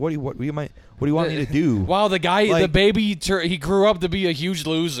is. It's like what do you want me to do? Wow, the guy, the baby, he grew up to be a huge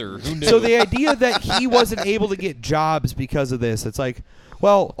loser. Who knew? So the idea that he wasn't able to get jobs because of this, it's like,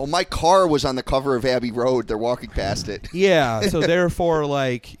 well, my car was on the cover of Abbey Road. They're walking past it. Yeah. So therefore,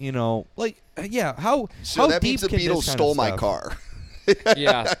 how so that deep means the Beatles stole my car.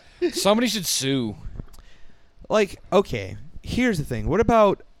 Yeah, somebody should sue. Like, okay, here's the thing. What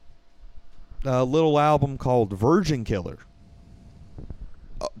about a little album called Virgin Killer?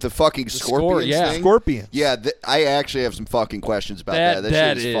 The fucking Scorpions thing? Scorpions. Yeah, I actually have some fucking questions about that.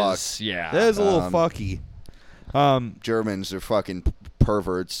 That shit is fucked. Yeah. That is a little fucky. Germans are fucking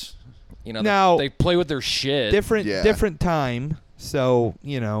perverts. Now, they play with their shit. Different time. So,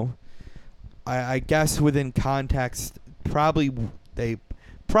 I guess within context, they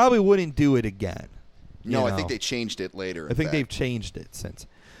probably wouldn't do it again. No, I think they changed it later. I think they've changed it since.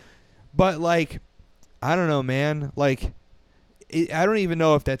 But, I don't know, man. I don't even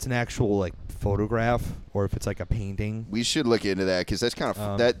know if that's an actual, photograph or if it's, a painting. We should look into that because that's kind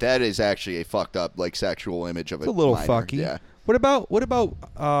of... that is actually a fucked up, sexual image of it's a little minor. fucky. Yeah. What about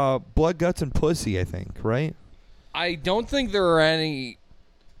Blood, Guts, and Pussy, I think, right? I don't think there are any...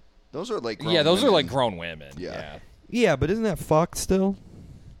 Those are, grown those women. are, grown women. Yeah. Yeah, but isn't that fucked still?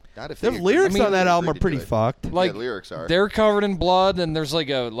 Not if the lyrics on that album are pretty fucked. The lyrics are. They're covered in blood, and there's a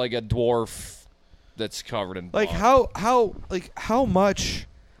dwarf that's covered in blood. How much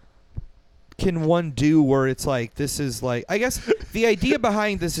can one do where it's this is I guess the idea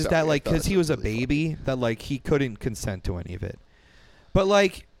behind this is that because he was a baby that he couldn't consent to any of it.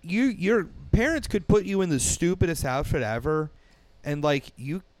 But your parents could put you in the stupidest outfit ever, and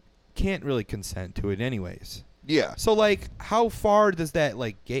you can't really consent to it anyways. Yeah. So, how far does that,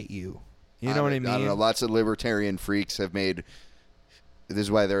 get you? You know what I mean? I don't know. Lots of libertarian freaks have made... This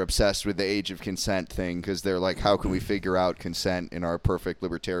is why they're obsessed with the age of consent thing, because they're like, how can we figure out consent in our perfect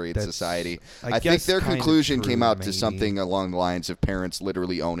libertarian society? I think their conclusion came out to something along the lines of parents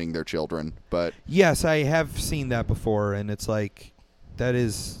literally owning their children. But yes, I have seen that before, and it's that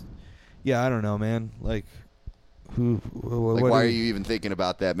is... Yeah, I don't know, man. why are you even thinking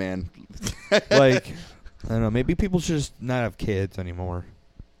about that, man? I don't know. Maybe people should just not have kids anymore.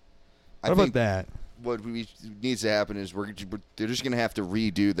 What about that? What needs to happen is they're just going to have to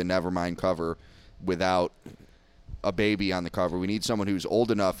redo the Nevermind cover without a baby on the cover. We need someone who's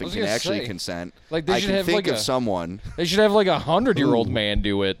old enough and can actually consent. They should have think of someone. They should have a 100-year-old man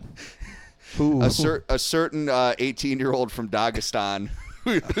do it. A certain 18-year-old from Dagestan.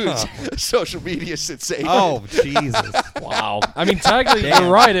 Who's a social media sensation. Oh, Jesus. Wow. I mean, technically,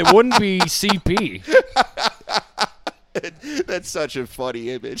 you're right. It wouldn't be CP. That's such a funny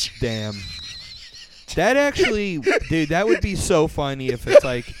image. Damn. That actually, dude, that would be so funny if it's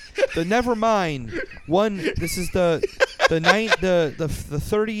the Nevermind one. This is the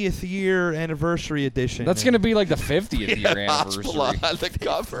 30th year anniversary edition. That's going to be the 50th year anniversary on the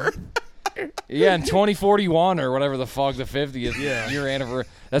cover. Yeah, in 2041 or whatever the fuck the 50th year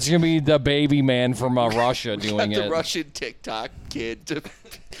anniversary. That's going to be the baby man from Russia doing the it. The Russian TikTok kid to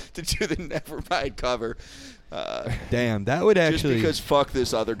do the Nevermind cover. Damn, that would actually... Just because fuck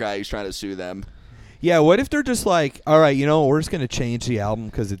this other guy who's trying to sue them. Yeah, what if they're just all right, we're just going to change the album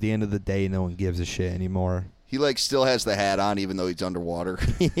because at the end of the day, no one gives a shit anymore. He still has the hat on even though he's underwater.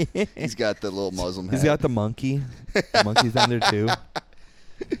 He's got the little Muslim hat. He's got the monkey. The monkey's down there too.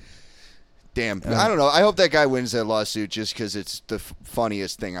 Damn. I don't know. I hope that guy wins that lawsuit just because it's the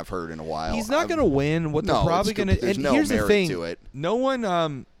funniest thing I've heard in a while. He's not going to win. What they're probably going to... There's and no here's merit the thing. to it. No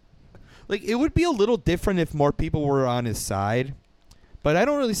one... like, it would be a little different if more people were on his side. But I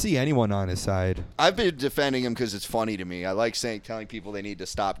don't really see anyone on his side. I've been defending him because it's funny to me. I like telling people they need to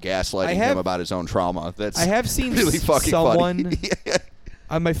stop gaslighting him about his own trauma. I have seen really fucking someone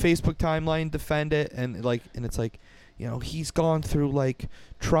on my Facebook timeline defend it, and it's like, you know, he's gone through like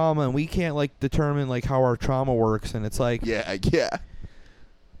trauma, and we can't like determine like how our trauma works, and it's like, yeah.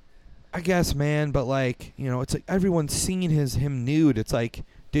 I guess, man, but like, you know, it's like everyone's seen him nude. It's like,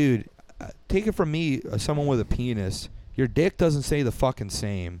 dude, take it from me, someone with a penis. Your dick doesn't say the fucking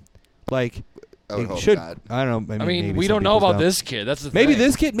same. Like, it should. Not. I don't know. I mean we don't know about this kid. That's the maybe thing.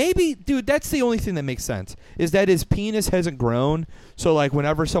 This kid. Maybe, dude. That's the only thing that makes sense. Is that his penis hasn't grown. So like,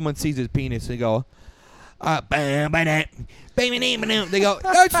 whenever someone sees his penis, they go, they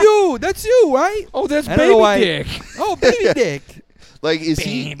go, that's you, right? Oh, that's baby dick. Oh, baby dick. Like, is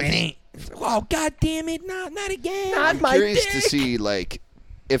he? Oh, god damn it! Not again. I'm curious to see like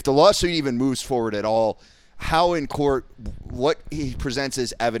if the lawsuit even moves forward at all. How in court, what he presents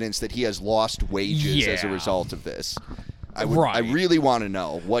as evidence that he has lost wages as a result of this. I really want to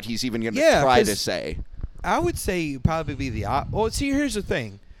know what he's even going to try to say. I would say probably be well, see, here's the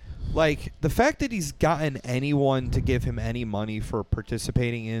thing. Like, the fact that he's gotten anyone to give him any money for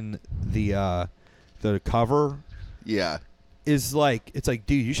participating in the cover is like, it's like,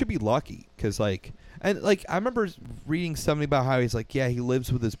 dude, you should be lucky. Because, like, and like, I remember reading something about how he's like, yeah, he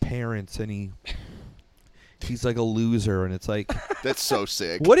lives with his parents and he's like a loser, and it's like that's so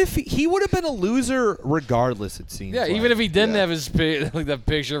sick. What if he would have been a loser regardless? It seems. Yeah, even if he didn't have his like the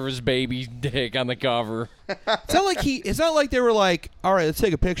picture of his baby dick on the cover. It's not like they were like, all right, let's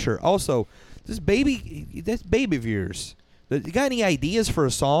take a picture. Also, that's baby of yours. You got any ideas for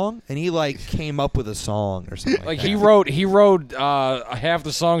a song? And he like came up with a song or something. Like that. he wrote half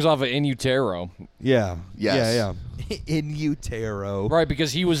the songs off of In Utero. Yeah. Yes. Yeah. In Utero. Right,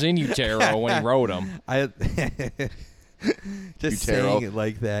 because he was in Utero when he wrote them. Just Utero. saying it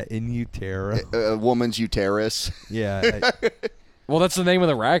like that. In Utero. A woman's uterus. Yeah. Well, that's the name of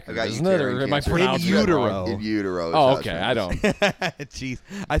the record, isn't it? Or am I pronouncing it wrong? In utero. Oh, okay. I don't. Jeez,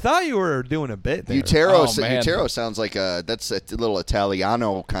 I thought you were doing a bit there. Utero sounds like that's a little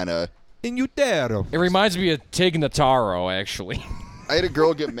Italiano kind of. In Utero. It reminds me of Taking the Taro, actually. I had a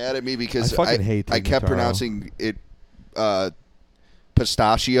girl get mad at me because I kept pronouncing it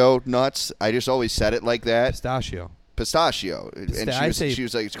pistachio nuts. I just always said it like that. Pistachio. And she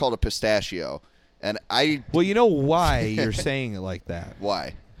was like, it's called a pistachio. And well, you know why you're saying it like that?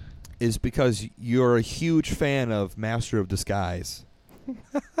 Why? Is because you're a huge fan of Master of Disguise,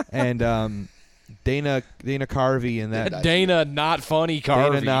 and Dana Carvey and that Dana not funny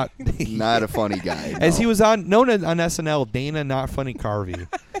Carvey. Dana not a funny guy. No. As he was known on SNL, Dana not funny Carvey.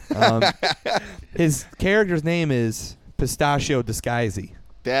 His character's name is Pistachio Disguisey.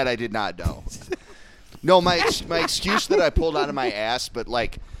 That I did not know. No, my excuse that I pulled out of my ass, but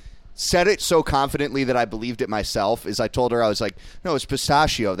like. Said it so confidently that I believed it myself. Is I told her, I was like, "No, it's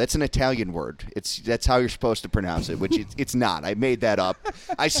pistachio. That's an Italian word. That's how you're supposed to pronounce it." Which it's not. I made that up.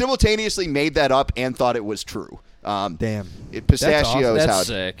 I simultaneously made that up and thought it was true. Damn. Pistachio is That's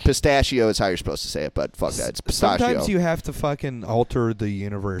sick. Pistachio is how you're supposed to say it, but fuck that. It's pistachio. Sometimes you have to fucking alter the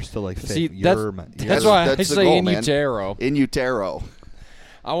universe to like fit your. That's why I say goal, In Utero. In Utero.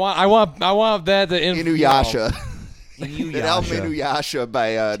 I want that to Inuyasha. That album Inuyasha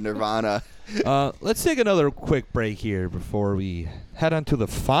by Nirvana. Let's take another quick break here before we head on to the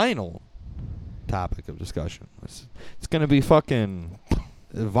final topic of discussion. It's going to be fucking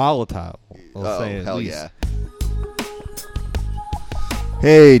volatile. I'll say at hell least. Yeah.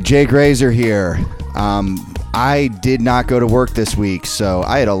 Hey, Jake Razor here. I did not go to work this week, so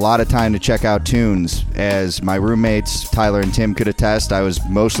I had a lot of time to check out tunes. As my roommates, Tyler and Tim, could attest, I was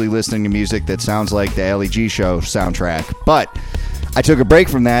mostly listening to music that sounds like the LEG show soundtrack. But I took a break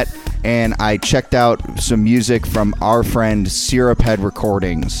from that, and I checked out some music from our friend Syrup Head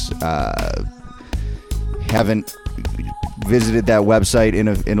Recordings. Haven't visited that website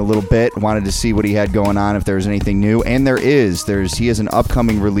in a little bit. Wanted to see what he had going on, if there was anything new. And he has an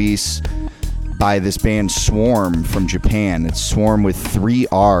upcoming release by this band Swarm from Japan. It's Swarm with 3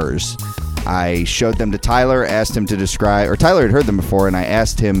 R's. I showed them to Tyler, asked him to describe, or Tyler had heard them before, and I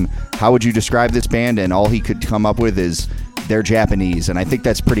asked him, how would you describe this band? And all he could come up with is, they're Japanese. And I think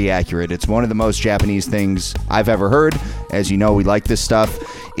that's pretty accurate. It's one of the most Japanese things I've ever heard. As you know, we like this stuff.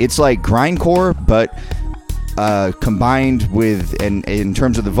 It's like grindcore, but combined with, and in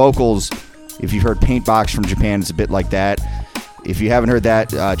terms of the vocals, if you've heard Paintbox from Japan, it's a bit like that. If you haven't heard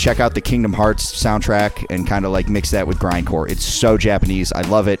that, check out the Kingdom Hearts soundtrack and kind of like mix that with grindcore. It's so Japanese. I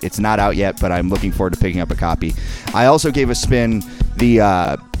love it. It's not out yet, but I'm looking forward to picking up a copy. I also gave a spin the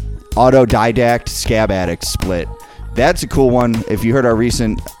Autodidact Scab Addict split. That's a cool one. If you heard our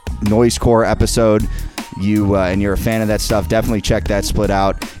recent noisecore episode, and you're a fan of that stuff, definitely check that split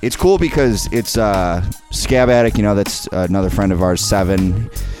out. It's cool because it's Scab Addict, that's another friend of ours, Seven.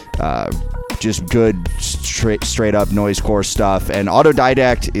 Just good straight up noisecore stuff. And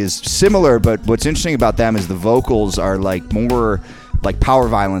Autodidact is similar, but what's interesting about them is the vocals are like more like Power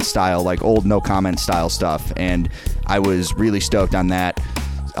Violence style, like old No Comment style stuff. And I was really stoked on that.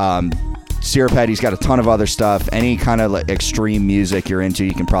 Syrup Head, he's got a ton of other stuff. Any kind of like extreme music you're into,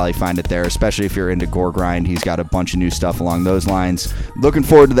 you can probably find it there, especially if you're into gore grind. He's got a bunch of new stuff along those lines. Looking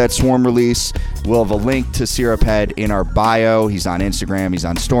forward to that Swarm release. We'll have a link to Syrup Head in our bio. He's on Instagram. He's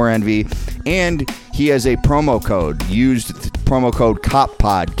on Store Envy. And he has a promo code. Use promo code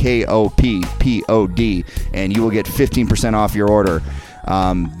KOPPOD, KOPPOD, and you will get 15% off your order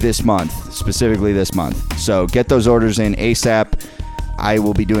this month, specifically this month. So get those orders in ASAP. I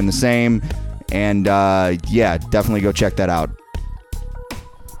will be doing the same, and definitely go check that out.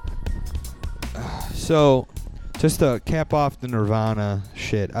 So, just to cap off the Nirvana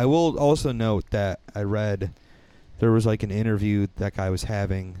shit, I will also note that I read there was like an interview that guy was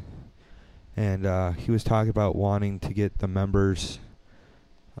having, and he was talking about wanting to get the members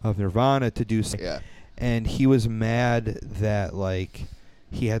of Nirvana to do something. Yeah. And he was mad that like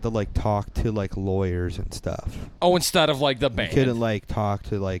he had to like talk to like lawyers and stuff. Oh, instead of like the band. He couldn't like talk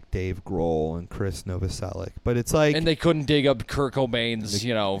to like Dave Grohl and Chris Novoselic. But it's like, and they couldn't dig up Kurt Cobain's,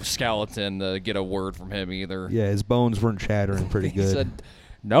 skeleton to get a word from him either. Yeah, his bones weren't shattering pretty good. He said,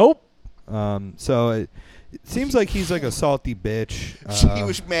 nope. So it seems like he's like a salty bitch. He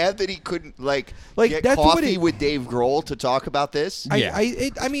was mad that he couldn't get coffee with Dave Grohl to talk about this. Yeah.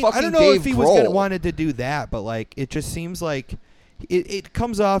 I mean, I don't know Dave if he wanted to do that, but like it just seems like it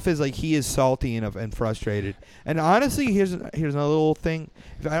comes off as like he is salty and frustrated. And honestly, here's another little thing.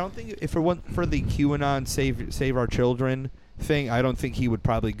 If it wasn't for the QAnon save our children thing, I don't think he would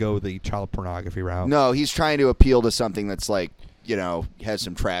probably go the child pornography route. No, he's trying to appeal to something that's like has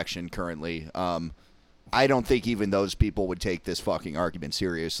some traction currently. I don't think even those people would take this fucking argument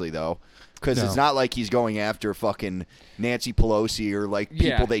seriously, though, because it's not like he's going after fucking Nancy Pelosi or like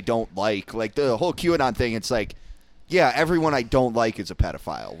people they don't like. Like the whole QAnon thing, it's like, yeah, everyone I don't like is a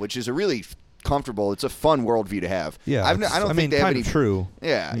pedophile, which is a really comfortable. It's a fun worldview to have. Yeah, I don't think they have any. True.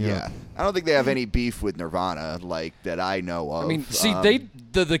 Yeah. I don't think they have any beef with Nirvana like that I know of. I mean, see,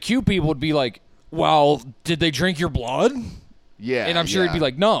 the Q people would be like, "Well, did they drink your blood?" Yeah, and I'm sure he'd be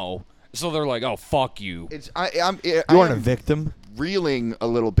like, "No." So they're like, "Oh, fuck you." You aren't a victim. Reeling a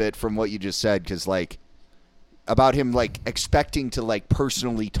little bit from what you just said because like about him like expecting to like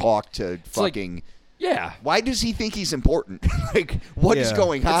personally talk to fucking. Like, yeah. Why does he think he's important? Like, what is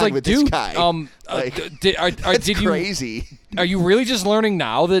going on with this guy? That's crazy. Are you really just learning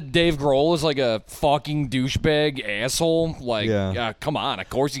now that Dave Grohl is like a fucking douchebag asshole? Like, come on.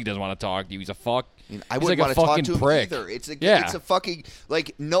 Of course he doesn't want to talk to you. He's a fuck. I wouldn't want to talk to him prick. either. It's a fucking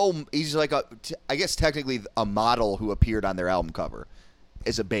like no. He's like I guess technically a model who appeared on their album cover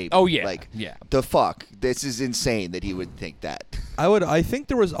as a baby. Oh yeah, like yeah. The fuck. This is insane that he would think that. I think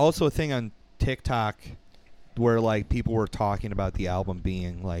there was also a thing on TikTok where like people were talking about the album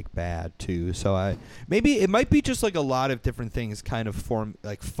being like bad too. So maybe it might be just like a lot of different things kind of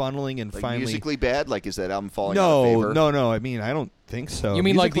funneling and like finally musically bad. Like is that album falling out of favor? No. I mean I don't think so. You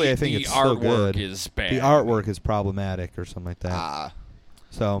mean musically, like I think the it's artwork is bad? The artwork is problematic or something like that.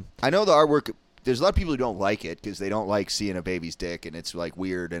 So I know the artwork. There's a lot of people who don't like it because they don't like seeing a baby's dick and it's like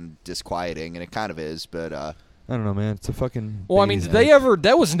weird and disquieting and it kind of is, but. I don't know, man. It's a fucking. Well, I mean, did they ever?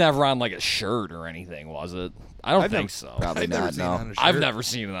 That was never on like a shirt or anything, was it? I don't think so. Probably not. No, I've never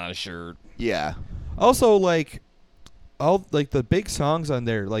seen it on a shirt. Yeah. Also, like, all like the big songs on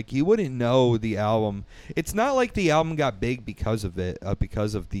there, like you wouldn't know the album. It's not like the album got big because of it,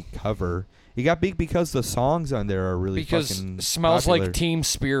 because of the cover. It got big because the songs on there are really fucking Smells popular. Like Teen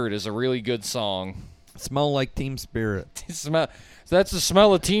Spirit is a really good song. Smell Like Teen Spirit. That's the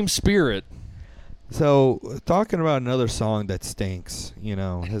smell of Team Spirit. So, talking about another song that stinks,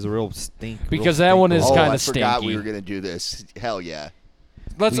 has a real stink. Because that one is kind of stinky. I forgot we were going to do this. Hell yeah.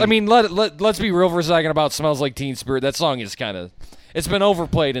 Let's be real for a second about Smells Like Teen Spirit. That song is kind of, it's been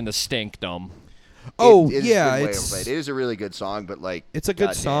overplayed into stinkdom. Oh, it it is a really good song, but like it's a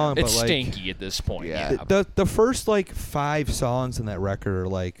good song, but it's like, stinky at this point. Yeah. The first like 5 songs in that record are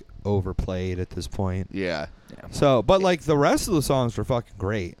like overplayed at this point. Yeah. So, but like the rest of the songs were fucking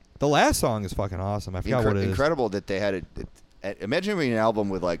great. The last song is fucking awesome. I forgot what it is. Incredible that they had it. Imagine having an album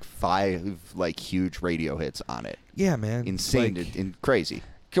with like 5 like huge radio hits on it. Yeah, man. Insane and crazy.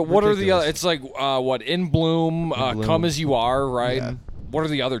 What are the other? It's like what In Bloom, Come As You Are, right? Yeah. What are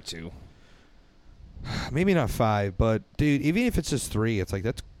the other 2? Maybe not 5, but dude, even if it's just 3, it's like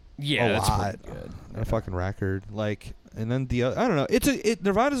that's a that's lot. pretty good. A fucking record. Like, and then the I don't know.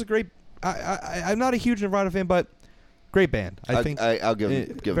 Nirvana's a great. I'm not a huge Nirvana fan, but great band. I think I'll give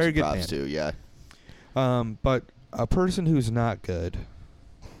them very some good props band. too. Yeah. But a person who's not good.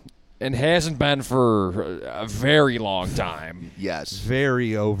 And hasn't been for a very long time. Yes.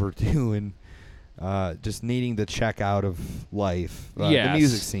 Very overdue and just needing to check out of life. The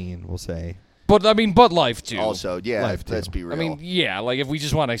music scene, we'll say. But I mean, Bud Life too. Also, yeah, Life too. let's be real. I mean, yeah, like if we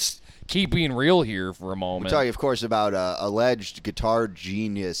just want to keep being real here for a we're moment. talking, of course, about alleged guitar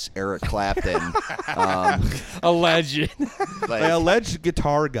genius Eric Clapton. Alleged. Like, alleged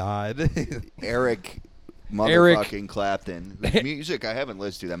guitar god. Eric motherfucking Clapton. Whose music I haven't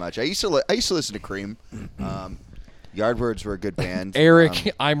listened to that much. I used to listen to Cream. Yardbirds were a good band.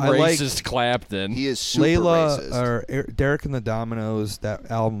 Eric, I'm I like- racist Clapton. He is super Layla racist. or Derek and the Dominoes. That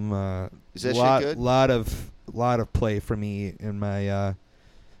album. Is that lot, shit good? Lot of play for me in my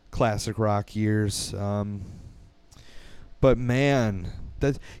classic rock years. But man,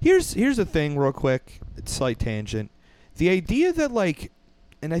 here's the thing, real quick. It's a slight tangent. The idea that like,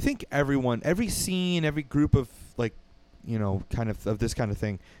 and I think every scene, every group of like, kind of this kind of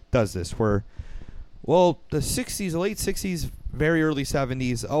thing does this. Where, well, the '60s, the late '60s, very early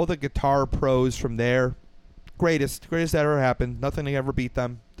 '70s, all the guitar pros from there, greatest that ever happened. Nothing to ever beat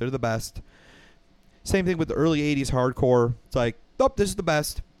them. They're the best. Same thing with the early '80s hardcore. It's like, oh, this is the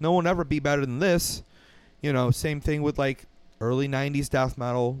best. No one will ever be better than this. Same thing with like early '90s death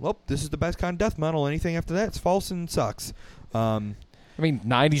metal. Oh, this is the best kind of death metal. Anything after that, it's false and sucks. I mean,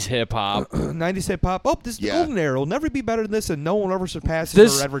 90s hip hop. 90s hip hop. Oh, this is the golden era. Will never be better than this, and no one will ever surpass it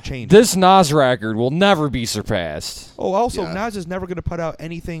This or ever change. This Nas record will never be surpassed. Oh, also, Yeah. Nas is never going to put out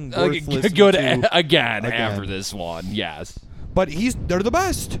anything worth listening Good to again after this one. Yes. But they're the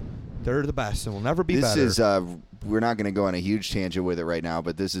best. They're the best, and will never be better. This is we're not going to go on a huge tangent with it right now,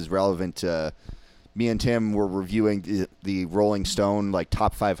 but this is relevant to me and Tim were reviewing the Rolling Stone like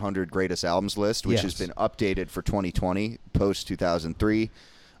top 500 greatest albums list, which has been updated for 2020, post 2003.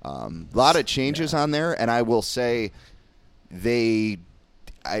 A lot of changes on there, and I will say a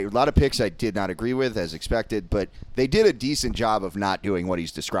lot of picks I did not agree with, as expected, but they did a decent job of not doing what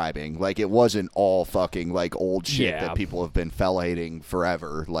he's describing. Like, it wasn't all fucking like old shit that people have been fellating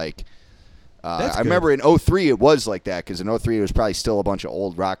forever. Like, I remember in 2003 it was like that, because in 2003 it was probably still a bunch of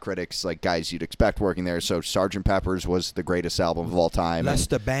old rock critics, like guys you'd expect working there. So Sgt. Pepper's was the greatest album of all time.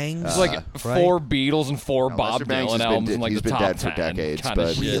 Lester Bangs. It's like 4 Beatles and 4 Bob Lester Bangs Dylan has albums been, in like he's the been top dead 10 for decades. kinda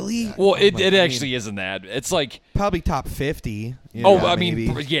But shit. Really? Well, it I mean, actually isn't that. It's like, probably top 50. I maybe.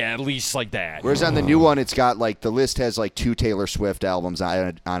 mean, yeah, at least like that. Whereas on the new one, it's got like the list has like 2 Taylor Swift albums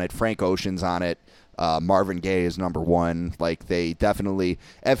on it. Frank Ocean's on it. Marvin Gaye is number 1. Like, they definitely.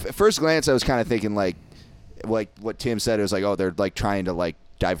 At first glance, I was kind of thinking like what Tim said. It was like, oh, they're like trying to like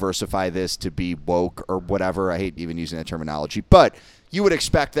diversify this to be woke or whatever. I hate even using that terminology, but you would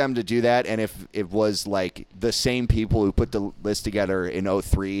expect them to do that. And if it was like the same people who put the list together in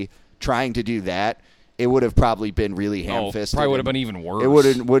 2003 trying to do that, it would have probably been really ham-fisted. Probably would have been even worse.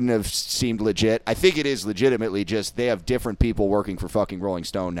 It wouldn't have seemed legit. I think it is legitimately just they have different people working for fucking Rolling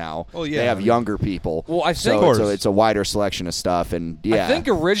Stone now. Oh, yeah. They have younger people. Well, I think so it's a wider selection of stuff, and yeah. I think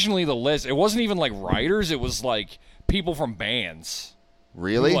originally the list, it wasn't even like writers, it was like people from bands.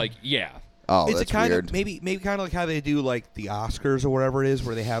 Really? Like, yeah. Oh, Is that's it kind weird. of maybe kind of like how they do like the Oscars or whatever it is,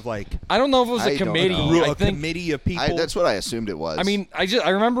 where they have like I don't know if it was I a don't committee. know. I think committee of people? That's what I assumed it was. I mean, I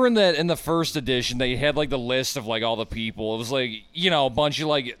remember in the first edition they had like the list of like all the people. It was like, a bunch of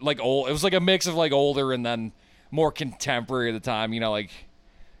like old. It was like a mix of like older and then more contemporary at the time.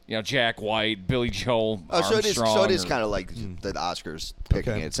 Jack White, Billy Joel, Armstrong. So it is kind of like the Oscars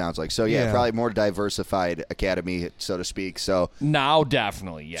picking Okay. it. Sounds like so. Yeah, Yeah. probably more diversified academy, so to speak. So Now,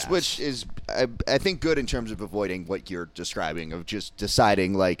 definitely, yes. which is I think good in terms of avoiding what you're describing of just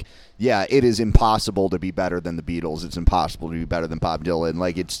deciding like, yeah, it is impossible to be better than the Beatles. It's impossible to be better than Bob Dylan.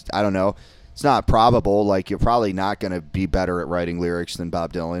 Like, I don't know. It's not probable. Like, you're probably not going to be better at writing lyrics than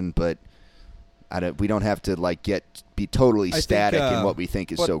Bob Dylan, but we don't have to like be totally static in what we think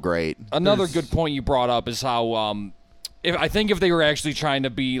is so great. Another good point you brought up is how if they were actually trying to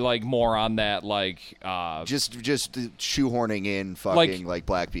be like more on that like just shoehorning in fucking like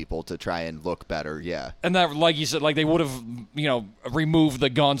black people to try and look better, yeah. and that, like you said, like they would have removed the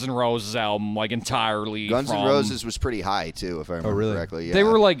Guns N' Roses album like entirely. Guns from, N' Roses was pretty high too, if I remember really? correctly. Yeah. They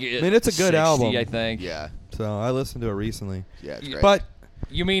were like, mean, it's a good 60, album. I think. Yeah. So I listened to it recently. Yeah, it's great. But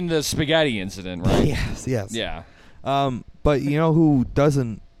you mean the spaghetti incident, right? yes. Yeah. But you know who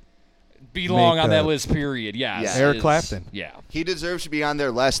doesn't belong on that list, period. Yes. Eric Clapton. Yeah. He deserves to be on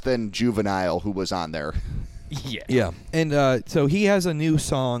there less than Juvenile, who was on there. Yeah. Yeah. And so he has a new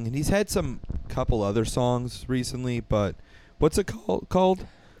song, and he's had couple other songs recently, but what's it called?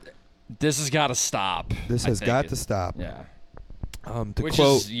 This has got to stop. This has got to stop. Yeah. To Which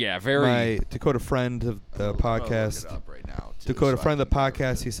quote is, very... to quote a friend of the podcast, Look it up right now, to quote a friend of the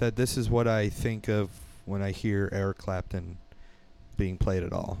podcast, he said, "This is what I think of when I hear Eric Clapton being played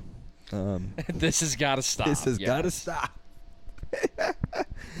at all." This has got to stop. This has got to stop.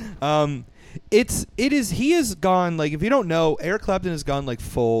 He has gone, like, if you don't know, Eric Clapton has gone, like,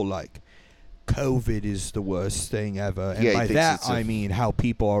 full, like, COVID is the worst thing ever. And by that, I mean how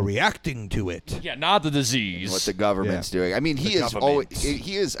people are reacting to it. Yeah, not the disease. What the government's doing. I mean, he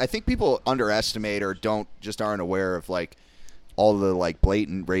is, I think people underestimate or aren't aware of, like, all the, like,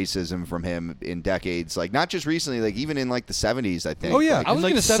 blatant racism from him in decades. Like, not just recently, like, even in, like, the 70s, I think. Oh, yeah. Like, I was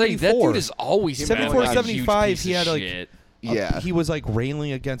going to say, that dude is always 74, been, like, 75, he had, like... shit. He was, like,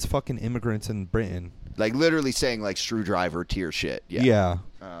 railing against fucking immigrants in Britain. Like, literally saying, like, screwdriver tier shit. Yeah.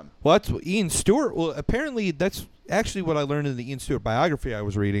 Well, that's Ian Stewart. Well, apparently, that's actually what I learned in the Ian Stewart biography I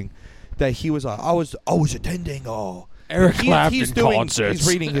was reading. That he was, I was attending Eric Clapton concerts. He's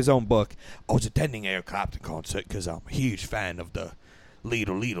reading his own book. I was attending Eric Clapton concert because I'm a huge fan of the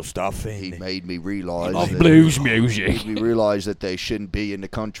little stuff. And he made me realize of blues music. He made me realize that they shouldn't be in the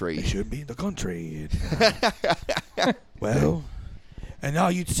country. They shouldn't be in the country. Well, and now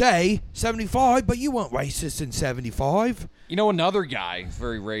you'd say 75, but you weren't racist in 75. You know, another guy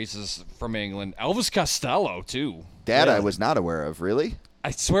very racist from England, Elvis Costello, too. That I was not aware of. Really?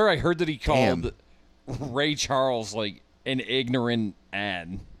 I swear I heard that he called Ray Charles, like, an ignorant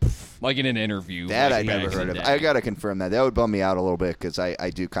N. Like in an interview. That I never heard of. I got to confirm that. That would bum me out a little bit because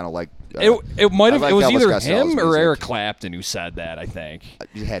I do kind of like... it might have. It was either Costello's him or music. Eric Clapton who said that, I think.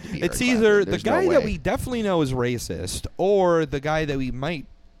 It had to be It's Eric either Clapton. the guy that we definitely know is racist or the guy that we might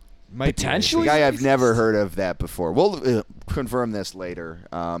Potentially? The guy I've never heard of that before. We'll confirm this later.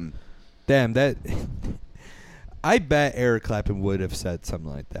 Damn, that... I bet Eric Clapton would have said something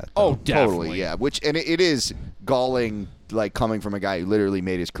like that. Oh, though. definitely. Totally, yeah. And it is galling, like, coming from a guy who literally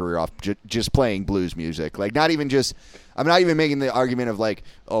made his career off just playing blues music. Like, not even just... I'm not even making the argument of, like,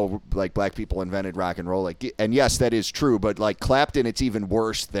 oh, like, black people invented rock and roll. Like, and yes, that is true, but, like, Clapton, it's even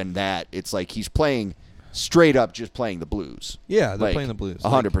worse than that. It's like he's playing... straight up just playing the blues. Yeah, they're playing the blues.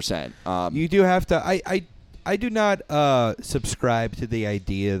 100%. You do have to... I do not subscribe to the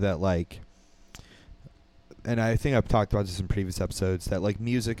idea that, like... And I think I've talked about this in previous episodes, that, like,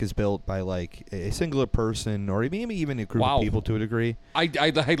 music is built by, like, a singular person or maybe even a group of people to a degree. I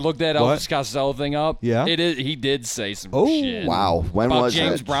looked that Elvis Costello thing up. Yeah? He did say some Oh, shit. Wow. When about was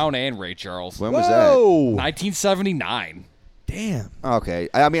James that? Brown and Ray Charles. When was that? 1979. Damn. Okay.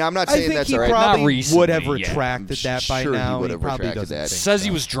 I mean, I'm not I saying think that's he all right. probably Not recently, would have yeah. retracted that by Sure he now. would He have probably retracted doesn't that. think Says so. he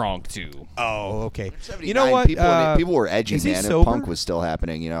was drunk, too. Oh, okay. 79, You know what? People were edgy, is he man, and sober? punk was still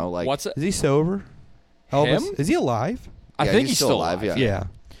happening, you know? Like, What's it? Is he sober? Elvis? Him? Is he alive? I Yeah, think he's he's still alive, yeah. Yeah.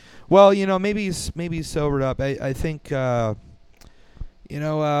 Well, you know, maybe he's sobered up. I think, some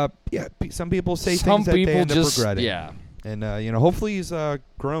people say Some things that they people end up just, regretting. yeah. And, hopefully he's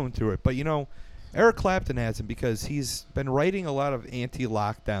grown through it. But, Eric Clapton hasn't because he's been writing a lot of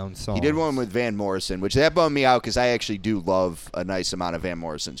anti-lockdown songs. he did one with Van Morrison, which that bummed me out because I actually do love a nice amount of Van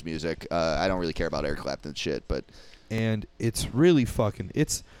Morrison's music. I don't really care about Eric Clapton's shit, but... And it's really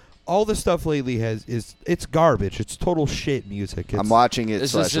it's... All the stuff lately it's garbage. It's total shit music. I'm watching it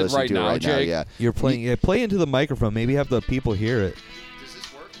Is / this it listening right to it now, right now, Jake? yeah. You're playing. Play into the microphone. Maybe have the people hear it. Does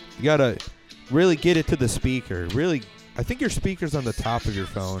this work? You gotta really get it to the speaker. Really, I think your speaker's on the top of your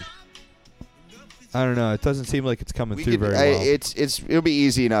phone. I don't know. It doesn't seem like it's coming through very well. It'll be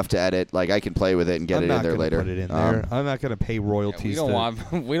easy enough to edit. Like, I can play with it and get it in there later. Put it in there. I'm not gonna pay royalties. We don't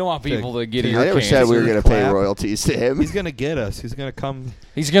want people to get to- ear I never cancer. said we were going to pay Clap. royalties to him. He's gonna get us. He's gonna come.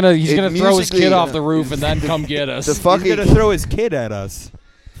 He's gonna throw his musically- kid off the roof and then come get us. The He's fucking gonna throw his kid at us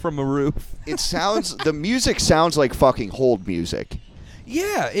from a roof. the music sounds like fucking hold music.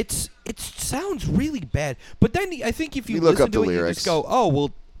 Yeah, it sounds really bad. But then I think if you Let me look listen up to the it, you lyrics. just go, oh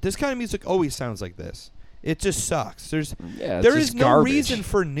well, this kind of music always sounds like this. It just sucks. There it's is just no garbage. reason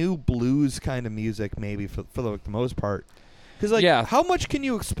for new blues kind of music, maybe for the most part. Because how much can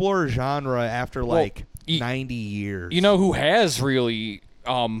you explore a genre after 90 years? You know who has really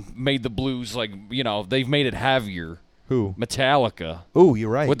made the blues they've made it heavier? who? Metallica. Oh, you're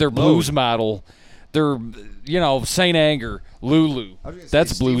right. With their blues model. They're, Saint Anger, Lulu.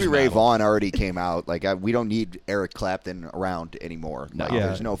 That's blues Stevie Ray metal. Vaughan already came out. Like, we don't need Eric Clapton around anymore. No,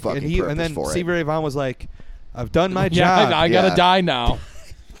 there's no fucking purpose and then for Stevie it. Ray Vaughan was like, I've done my Yeah, job. I gotta die now.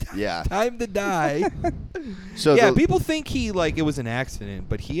 Yeah. Time to die. So people think it was an accident,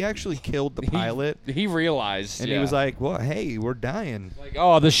 but he actually killed the pilot. He realized. And he was like, well, hey, we're dying. Like,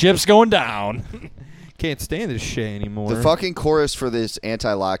 oh, the ship's going down. Can't stand this shit anymore. the fucking chorus for this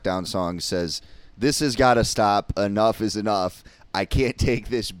anti-lockdown song says, "This has got to stop. Enough is enough. I can't take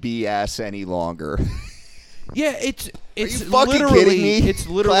this BS any longer." Yeah, it's you fucking literally kidding me? it's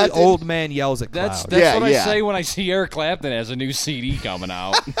literally Clapton? old man yells at clouds. That's what I say when I see Eric Clapton has a new CD coming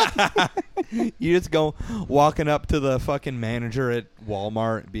out. You just go walking up to the fucking manager at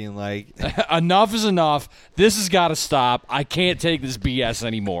Walmart being like, Enough is enough. This has got to stop. I can't take this BS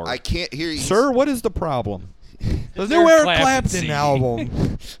anymore. I can't hear you. sir, what is the problem? The new Eric Eric Clapton Clapton CD.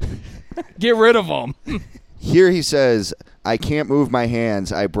 album. Get rid of him. Here he says, "I can't move my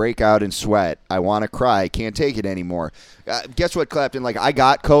hands. I break out in sweat. I want to cry. I can't take it anymore." Guess what, Clapton? Like, I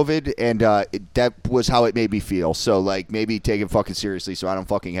got COVID, and that was how it made me feel. So, like, maybe take it fucking seriously so I don't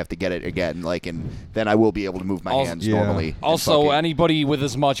fucking have to get it again. Like, and then I will be able to move my hands normally. and Also, fucking- anybody with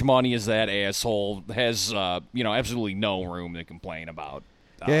as much money as that asshole has, absolutely no room to complain about.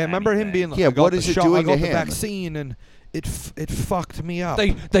 Yeah, I remember him being like, Yeah, I got what the is it shot, doing I got to the him? vaccine, and it fucked me up.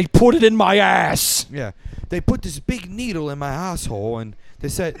 They put it in my ass. Yeah, they put this big needle in my asshole, and they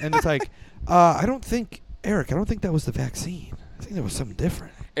said, and it's like, I don't think that was the vaccine. I think there was something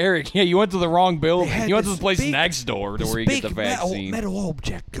different. Eric, yeah, you went to the wrong building. They had You went to this the place big- next door to This where you get big the vaccine. metal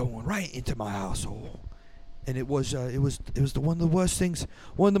object going right into my asshole, and it was one of the worst things,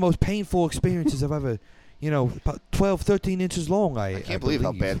 one of the most painful experiences I've ever. About 12, 13 inches long. I can't believe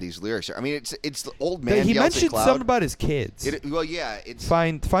how bad these lyrics are. I mean, it's the old man He yells at mentioned cloud. something about his kids. It's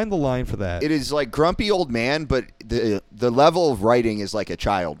Find the line for that. It is like grumpy old man, but the level of writing is like a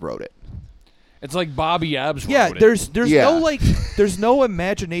child wrote it. It's like Bobby Ebbs wrote Yeah, it. there's there's no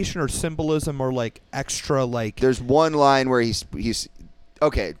imagination or symbolism or like extra like. There's one line where he's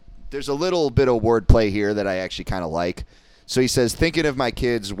okay. There's a little bit of wordplay here that I actually kind of like. So he says, "Thinking of my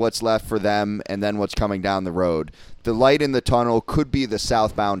kids, what's left for them, and then what's coming down the road. The light in the tunnel could be the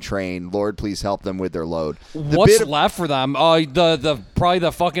southbound train. Lord, please help them with their load." What's left for them? The probably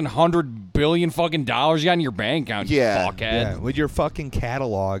the fucking $100 billion fucking dollars you got in your bank account. Yeah. You fuckhead. Yeah, with your fucking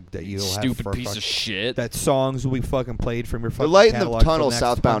catalog that you'll have Stupid for piece fucking, of shit. that songs will be fucking played from your The fucking light in the catalog for tunnel, next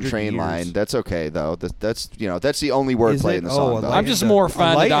southbound 100 train years. line. That's okay though. That's the only Is wordplay it? in the Oh, song. a though. light I'm just in more a light in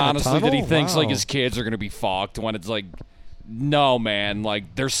offended, a honestly, that he tunnel? thinks like Wow. his kids are gonna be fucked when it's like, no, man,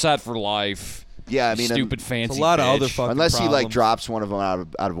 like they're set for life. Yeah, I mean, stupid fancy. It's a lot of bitch. other fucking unless he like problems. drops one of them out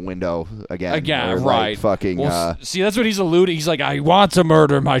of a window again. Again, or, like, right? fucking. Well, see, that's what he's alluding. He's like, I want to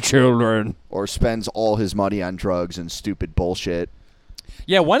murder my children. Or spends all his money on drugs and stupid bullshit.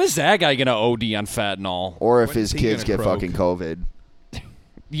 Yeah, when is that guy gonna OD on fentanyl? Or if When his is he kids gonna get croak? fucking COVID.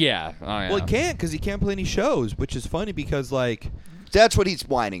 Yeah. Oh, yeah. Well, he can't because he can't play any shows, which is funny because like. That's what he's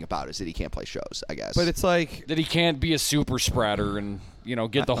whining about, is that he can't play shows, I guess. But it's like that he can't be a super spreader and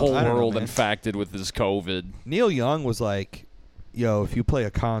get the I whole don't know, world man. infected with this COVID. Neil Young was like, "Yo, if you play a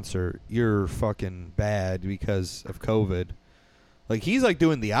concert, you're fucking bad because of COVID." Like he's like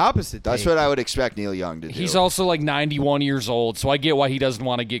doing the opposite. That's what I would expect Neil Young to do. He's also like 91 years old, so I get why he doesn't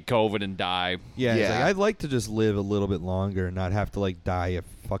want to get COVID and die. Yeah, he's Yeah. like, I'd like to just live a little bit longer and not have to like die a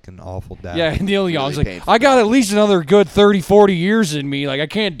fucking awful death. Yeah, Neil Young's like, painful. I got at least another good 30, 40 years in me. Like, I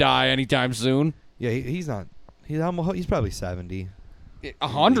can't die anytime soon. Yeah, he's not. He's probably 70.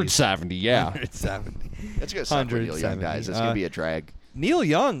 170, yeah. 170. That's going to suck when Neil Young 170. dies. That's going to be a drag. Neil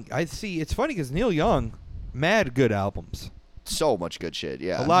Young, I see. It's funny because Neil Young, mad good albums, So much good shit,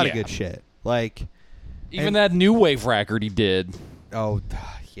 yeah. a lot of Yeah. good shit. Like, Even and- that new wave record he did. oh,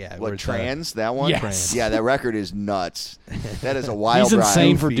 yeah. What, where's Trans? That one? Yes. Trans. Yeah, that record is nuts. That is a wild He's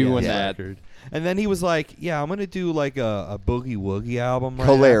insane ride. for Goofy doing ass that. record. And then he was like, "Yeah, I'm gonna do like a Boogie Woogie album." Right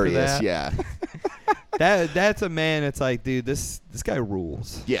Hilarious, after yeah. that. That's a man. It's like, dude, this guy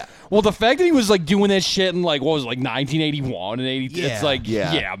rules. Yeah. Well, the fact that he was like doing that shit in like what was it, like 1981 and 80, Yeah. it's like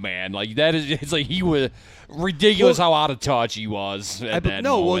Yeah. man, like that is it's like he was ridiculous how out of touch he was at that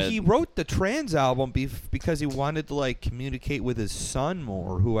No, well, moment. he wrote the Trans album because he wanted to like communicate with his son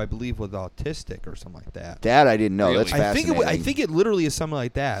more, who I believe was autistic or something like that. That I didn't know. Really? That's I think fascinating. I think it literally is something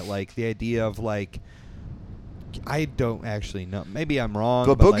like that, like the idea of like. I don't actually know. Maybe I'm wrong.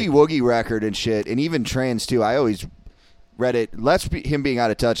 But but Boogie like, Woogie record and shit, and even Trans too. I always read it. Him being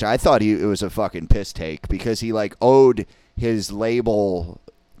out of touch. I thought it was a fucking piss take because he like owed his label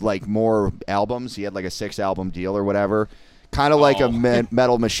like more albums. He had like a 6-album deal or whatever. kind of like a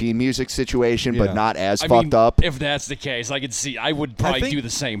Metal Machine music situation, but not as fucked up. If that's the case, I could see. I would probably do the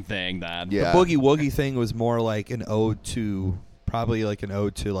same thing then. Yeah. The Boogie Woogie thing was more like an ode to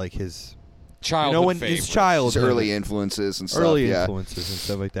like his childhood his childhood, his early influences and stuff. Influences and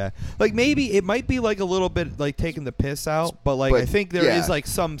stuff like that. Like maybe it might be like a little bit like taking the piss out, but I think there is like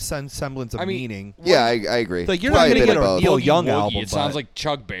some semblance of meaning. Yeah, I agree. Like you're not going to get a Neil Young album. It sounds like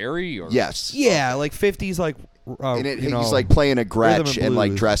Chuck Berry. Or yes. Yeah, like 50s like. He's like playing a Gretsch and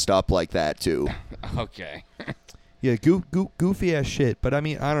like dressed up like that too. Okay. Yeah, goofy ass shit. But I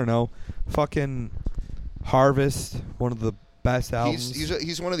mean, I don't know. Fucking Harvest, one of the best albums.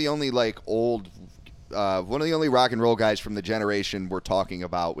 He's one of the only like old, one of the only rock and roll guys from the generation we're talking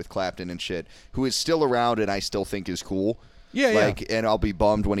about with Clapton and shit, who is still around and I still think is cool. Yeah, and I'll be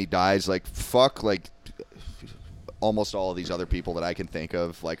bummed when he dies. Like fuck, like almost all of these other people that I can think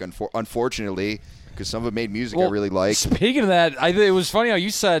of. Like unfortunately. Because some of them made music I really like. Speaking of that, it was funny how you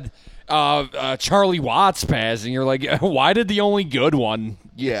said Charlie Watts passed, and you're like, why did the only good one?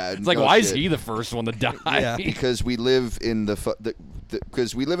 Yeah, it's like, why is he the first one to die? Yeah. Because we live in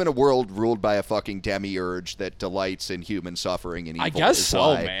because we live in a world ruled by a fucking demiurge that delights in human suffering and evil. I guess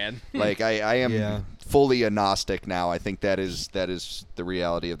so, man. Like I am fully a Gnostic now. I think that is the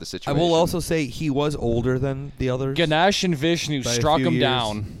reality of the situation. I will also say he was older than the others. Ganesh and Vishnu struck him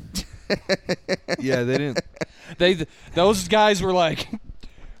down. Yeah, they didn't. Those guys were like,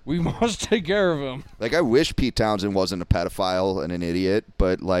 we must take care of him. Like, I wish Pete Townsend wasn't a pedophile and an idiot,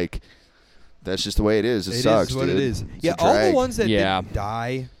 but like, that's just the way it is. It sucks. It is what dude. it is. It's yeah, all the ones that didn't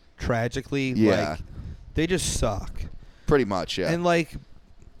die tragically, like, they just suck. Pretty much, yeah. And like,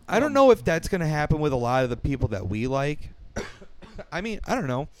 I don't know if that's gonna happen with a lot of the people that we like. I mean, I don't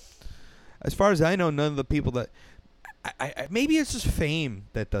know. As far as I know, none of the people that. Maybe it's just fame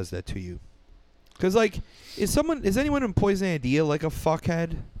that does that to you. Because, like, is anyone in Poison Idea like a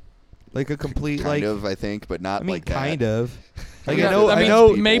fuckhead? Like a complete, kind of, I think, but not like that. Kind of. Like, I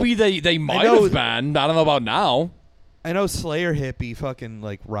know maybe they might have been. I don't know about now. I know Slayer hippie fucking,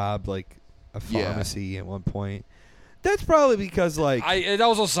 like, robbed, like, a pharmacy at one point. That's probably because, like... it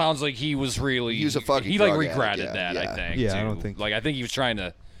also sounds like he was a fucking he, like, regretted addict, that, I think, Yeah, too. I don't think... Like, I think he was trying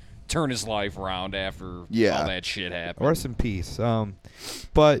to turn his life around after all that shit happened. Rest in peace.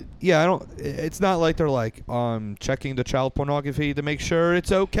 But yeah, it's not like they're like checking the child pornography to make sure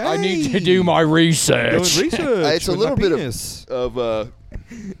it's okay. I need to do my research. It's a little bit of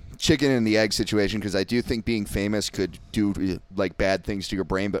chicken and the egg situation, because I do think being famous could do like bad things to your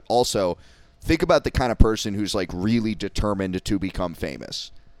brain, but also think about the kind of person who's like really determined to become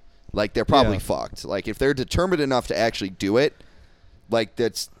famous. Like, they're probably fucked. Like, if they're determined enough to actually do it, like,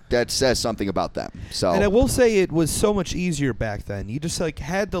 that says something about them. So, and I will say it was so much easier back then. You just like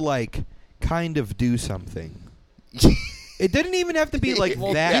had to like kind of do something. It didn't even have to be like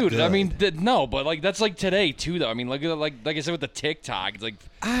that. Dude, good. I mean, no, but like that's like today too, though. I mean, like I said with the TikTok, it's like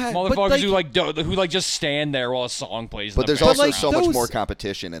motherfuckers who just stand there while a song plays. But there's also so much more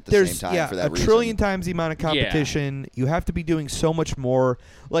competition at the same time for that reason. A trillion times the amount of competition. You have to be doing so much more.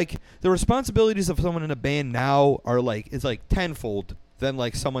 Like, the responsibilities of someone in a band now are like tenfold than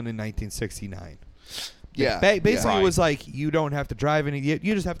like someone in 1969. Yeah, basically it was like you don't have to drive any.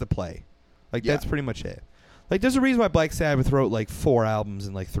 You just have to play. Like, that's pretty much it. Like, there's a reason why Black Sabbath wrote like 4 albums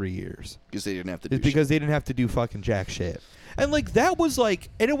in like 3 years. Because they didn't have to do It's because they didn't have to do fucking jack shit. And like, that was like,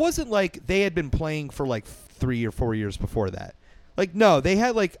 and it wasn't like they had been playing for like 3 or 4 years before that. Like, no, they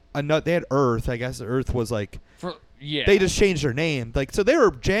had like they had Earth. I guess Earth was like, they just changed their name. Like, so they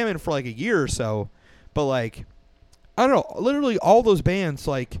were jamming for like a year or so, but like, I don't know, literally all those bands,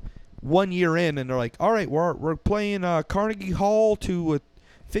 like 1 year in, and they're like, all right, we're playing Carnegie Hall to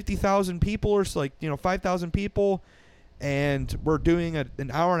 50,000 people, or 5,000 people, and we're doing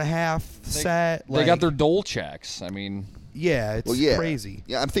an hour and a half set. They got their dole checks. I mean, yeah, it's crazy.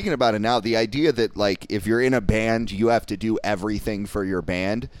 Yeah, I'm thinking about it now. The idea that like if you're in a band, you have to do everything for your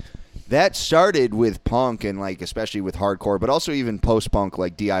band. That started with punk and like especially with hardcore, but also even post-punk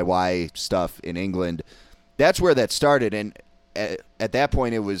like DIY stuff in England. That's where that started, and at that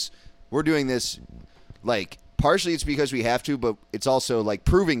point, it was we're doing this. Like, partially it's because we have to, but it's also like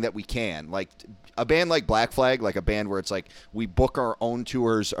proving that we can. Like, a band like Black Flag, like a band where it's like we book our own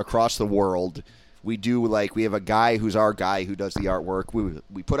tours across the world. We do like we have a guy who's our guy who does the artwork.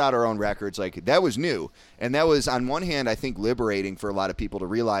 We put out our own records. Like, that was new, and that was on one hand I think liberating for a lot of people to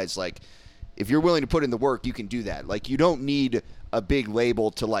realize like if you're willing to put in the work, you can do that. Like, you don't need a big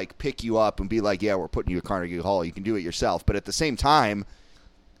label to like pick you up and be like, yeah, we're putting you at Carnegie Hall. You can do it yourself. But at the same time,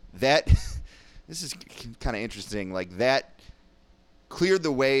 that this is kind of interesting. Like, that cleared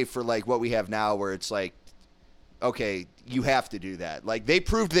the way for like what we have now, where it's like, okay, you have to do that. Like, they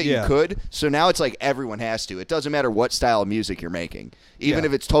proved that you could, so now it's like everyone has to. It doesn't matter what style of music you're making. Even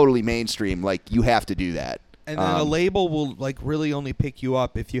if it's totally mainstream, like, you have to do that. And then a label will, like, really only pick you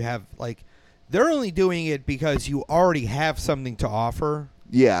up if you have, like, they're only doing it because you already have something to offer.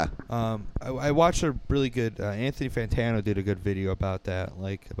 Yeah. I watched a really good, Anthony Fantano did a good video about that,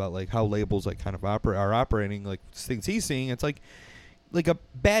 about how labels, like, kind of are operating, like, things he's seeing. It's like a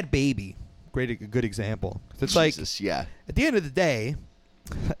Bad Baby. A good example. It's Jesus, like, at the end of the day,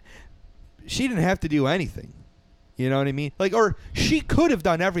 she didn't have to do anything. You know what I mean? Like, or she could have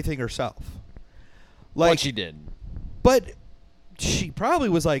done everything herself. Like, but she didn't. But she probably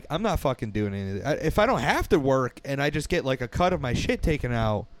was like, I'm not fucking doing anything. If I don't have to work and I just get, like, a cut of my shit taken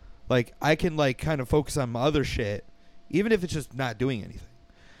out, like, I can, like, kind of focus on my other shit, even if it's just not doing anything.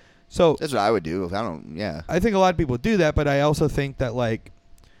 So that's what I would do if I don't, I think a lot of people do that, but I also think that, like,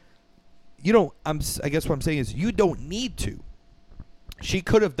 you don't. I guess what I'm saying is you don't need to. She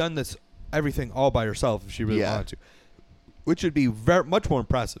could have done this everything all by herself if she really wanted to, which would be much more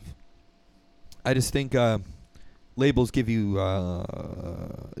impressive. I just think labels give you,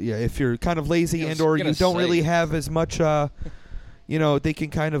 if you're kind of lazy and or you don't really have as much, they can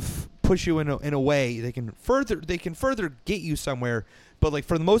kind of push you in a way. They can further get you somewhere, but, like,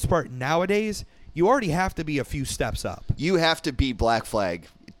 for the most part nowadays, you already have to be a few steps up. You have to be Black Flag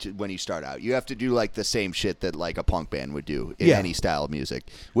when you start out. You have to do, like, the same shit that, like, a punk band would do in any style of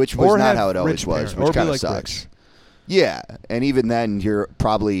music, which was not how it always was, which kind of sucks. Rich. Yeah, and even then, you're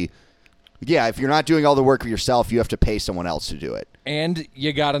probably, if you're not doing all the work yourself, you have to pay someone else to do it. And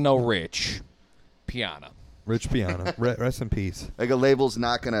you got to know Rich Piana. Rich Piana. Rest in peace. Like, a label's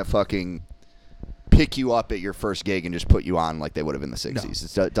not going to fucking pick you up at your first gig and just put you on like they would have in the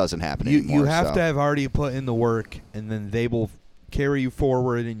 60s. No. It doesn't happen anymore. You have to have already put in the work, and then they will carry you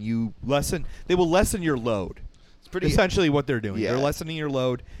forward, and they will lessen your load. It's pretty essentially what they're doing. They're lessening your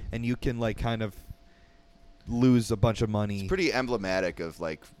load, and you can, like, kind of lose a bunch of money. It's pretty emblematic of,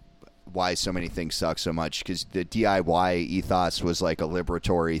 like, why so many things suck so much, because the DIY ethos was, like, a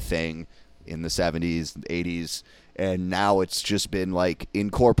liberatory thing in the 70s, 80s, and now it's just been, like,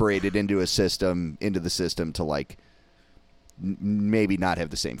 incorporated into the system to, like, maybe not have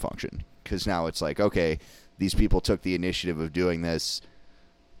the same function, because now it's like, okay, these people took the initiative of doing this.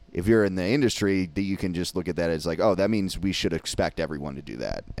 If you're in the industry, you can just look at that as like, oh, that means we should expect everyone to do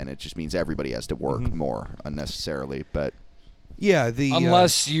that, and it just means everybody has to work more unnecessarily. But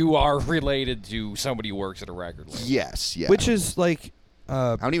unless you are related to somebody who works at a record label. Yes, which is like,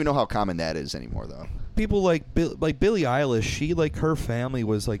 I don't even know how common that is anymore, though. People like Billie Eilish, she, like, her family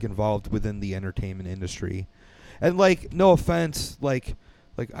was, like, involved within the entertainment industry, and, like, no offense, like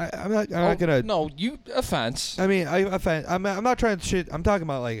I'm not gonna. No, you offense. I mean, I'm not trying to shit. I'm talking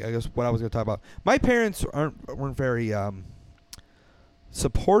about, like, I guess what I was gonna talk about. My parents weren't very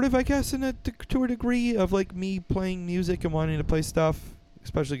supportive, I guess, to a degree of, like, me playing music and wanting to play stuff,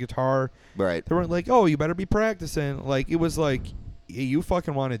 especially guitar. Right. They weren't like, oh, you better be practicing. Like, it was like, you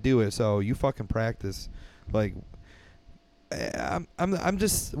fucking want to do it, so you fucking practice. Like, I'm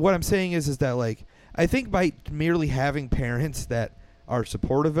just, what I'm saying is that, like, I think by merely having parents that are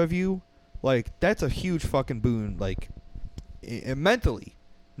supportive of you, like, that's a huge fucking boon, like, mentally,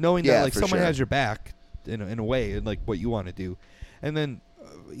 knowing that, like, someone has your back in a way, and, like, what you want to do. And then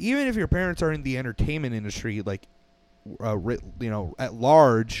even if your parents are in the entertainment industry, like, at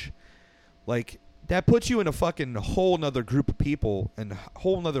large, like, that puts you in a fucking whole nother group of people and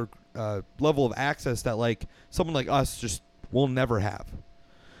whole nother level of access that, like, someone like us just will never have.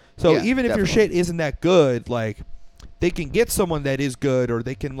 So even if your shit isn't that good, like, they can get someone that is good, or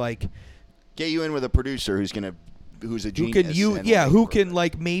they can, like, get you in with a producer who's a genius. Who can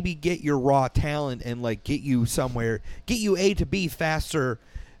like maybe get your raw talent and, like, get you somewhere, get you A to B faster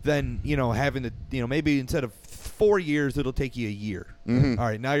than, having to, maybe instead of 4 years, it'll take you a year. Mm-hmm. All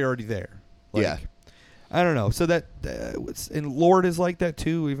right, now you're already there. Like, I don't know. So that and Lorde is like that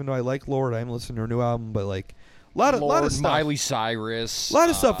too. Even though I like Lorde, I haven't listened to her new album, but, like, a lot of stuff. Miley Cyrus. A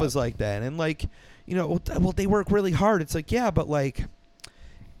lot of stuff was like that, and, like, well, they work really hard. It's like, but, like,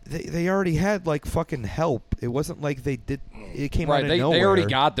 they already had, like, fucking help. It wasn't like they did. It came out of nowhere. They already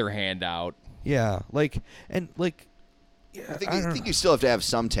got their hand out. Yeah, like, and, like, I think you still have to have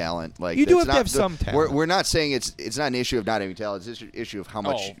some talent. Like, you do have to have some talent. We're not saying it's not an issue of not having talent. It's an issue of how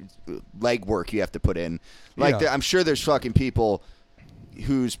much legwork you have to put in. Like, I'm sure there's fucking people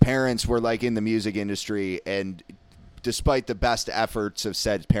whose parents were, like, in the music industry, and despite the best efforts of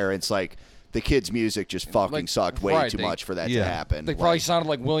said parents, like, the kids' music just fucking sucked way too much for that to happen. They probably sounded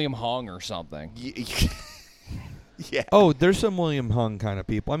like William Hung or something. Yeah. Oh, there's some William Hung kind of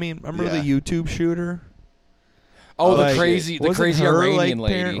people. I mean, remember the YouTube shooter? Oh, like, the crazy Iranian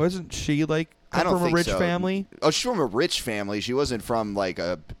lady. Wasn't she like I don't from think a rich so. family? Oh, she's from a rich family. She wasn't from like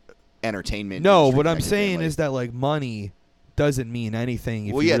a entertainment. No, industry what I'm connected saying family. is that like money doesn't mean anything.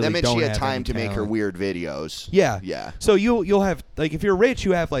 If Well, you yeah, really that meant don't she had have time any to make her talent. weird videos. Yeah, Yeah. So you'll have like if you're rich,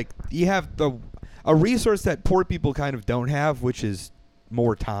 you have a resource that poor people kind of don't have, which is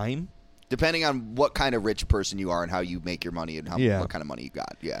more time. Depending on what kind of rich person you are and how you make your money and what kind of money you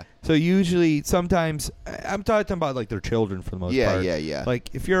got. Yeah. So usually, sometimes I'm talking about like their children for the most part. Yeah. Like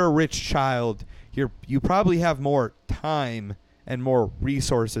if you're a rich child, you probably have more time and more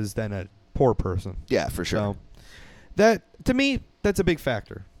resources than a poor person. Yeah, for sure. So that to me, that's a big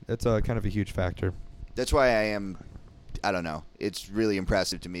factor. That's a kind of a huge factor. That's why I don't know. It's really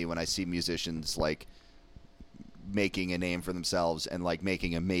impressive to me when I see musicians like making a name for themselves and like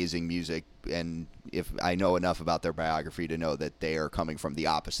making amazing music, and if I know enough about their biography to know that they are coming from the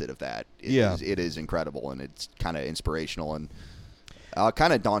opposite of that. It is incredible, and it's kind of inspirational and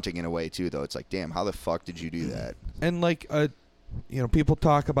kind of daunting in a way too, though. It's like, damn, how the fuck did you do that? And like people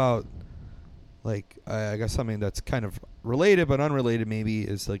talk about like I guess something that's kind of related but unrelated maybe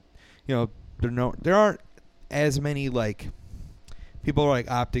is like there aren't as many like people are like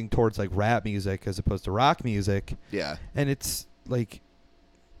opting towards like rap music as opposed to rock music. Yeah. And it's like,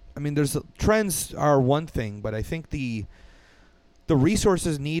 I mean, trends are one thing, but I think the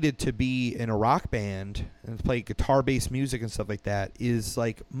resources needed to be in a rock band and play guitar-based music and stuff like that is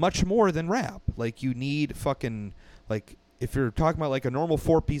like much more than rap. Like you need fucking like if you're talking about like a normal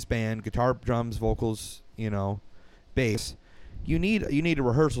 4-piece band, guitar, drums, vocals, bass. You need a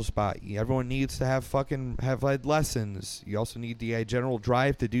rehearsal spot. Everyone needs to have lessons. You also need the general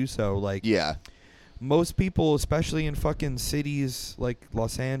drive to do so. Like, yeah, most people, especially in fucking cities like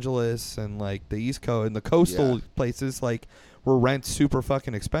Los Angeles and like the East Coast and the coastal places, like where rent's super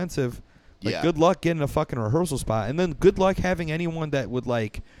fucking expensive. Like, good luck getting a fucking rehearsal spot, and then good luck having anyone that would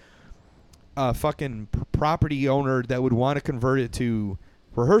like a fucking property owner that would want to convert it to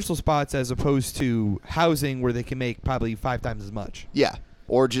rehearsal spots as opposed to housing where they can make probably 5 times as much. Yeah.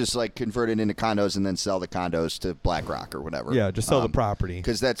 Or just like convert it into condos and then sell the condos to BlackRock or whatever. Yeah, just sell the property.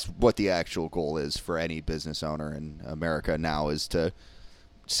 Because that's what the actual goal is for any business owner in America now, is to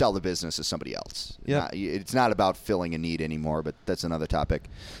sell the business to somebody else. Yeah. It's not about filling a need anymore, but that's another topic.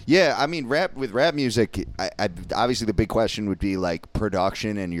 Yeah, I mean, rap music, I obviously the big question would be like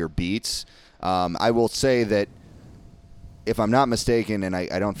production and your beats. I will say that if I'm not mistaken, and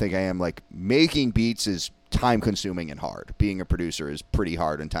I don't think I am, like making beats is time-consuming and hard. Being a producer is pretty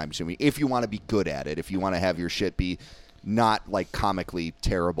hard and time-consuming if you want to be good at it, if you want to have your shit be not like comically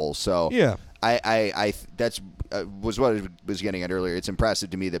terrible. So yeah, I that's was what I was getting at earlier. It's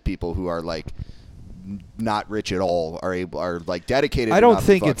impressive to me that people who are like not rich at all are like dedicated. I don't enough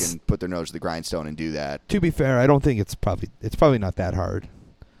think to it's put their nose to the grindstone and do that. To be fair, I don't think it's probably not that hard.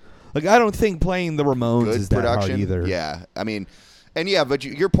 Like, I don't think playing the Ramones Good is that production hard either. Yeah, I mean, and yeah, but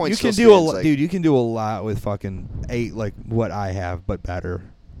your point. You still can do stands, dude. You can do a lot with fucking like what I have, but better.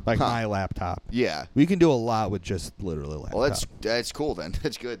 Like my laptop. Yeah, we can do a lot with just literally a laptop. Well, that's cool then.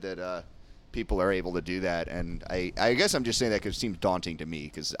 That's good that people are able to do that. And I guess I'm just saying that because it seems daunting to me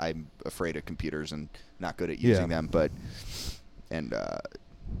because I'm afraid of computers and not good at using them. But I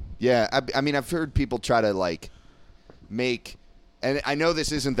mean, I've heard people try to like make. And I know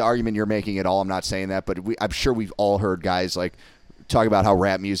this isn't the argument you're making at all. I'm not saying that, but I'm sure we've all heard guys like talk about how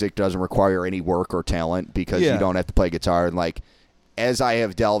rap music doesn't require any work or talent because you don't have to play guitar. And like, as I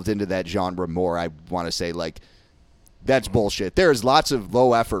have delved into that genre more, I want to say like that's bullshit. There's lots of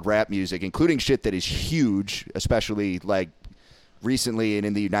low effort rap music, including shit that is huge, especially like recently and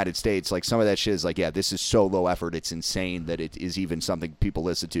in the United States. Like some of that shit is like, yeah, this is so low effort, it's insane that it is even something people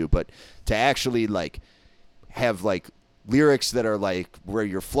listen to. But to actually like have like lyrics that are like where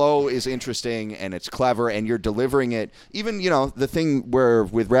your flow is interesting and it's clever and you're delivering it, even the thing where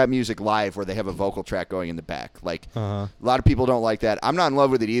with rap music live where they have a vocal track going in the back, like a lot of people don't like that. I'm not in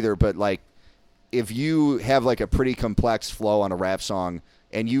love with it either, but like if you have like a pretty complex flow on a rap song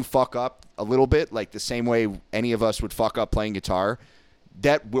and you fuck up a little bit, like the same way any of us would fuck up playing guitar,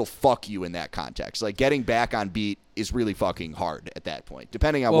 that will fuck you in that context. Like getting back on beat is really fucking hard at that point,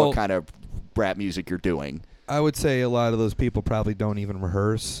 depending on what kind of rap music you're doing. I would say a lot of those people probably don't even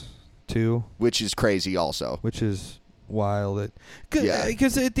rehearse, too. Which is crazy also. Which is wild.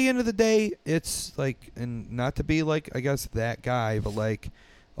 Because at the end of the day, it's like, and not to be like, I guess, that guy, but like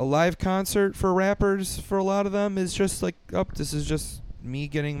a live concert for rappers, for a lot of them, is just like, this is just me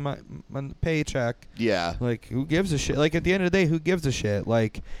getting my paycheck. Yeah. Like, who gives a shit? Like, at the end of the day, who gives a shit?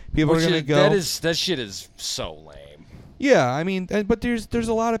 Like, people are going to go. That shit is so lame. Yeah, I mean, but there's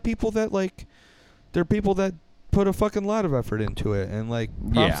a lot of people that, like, there are people that put a fucking lot of effort into it, and like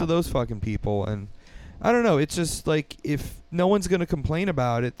props to those fucking people. And I don't know, it's just like if no one's gonna complain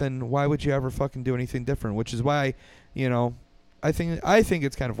about it, then why would you ever fucking do anything different? Which is why, you know, I think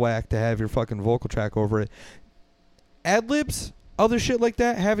it's kind of whack to have your fucking vocal track over it. Ad-libs, other shit like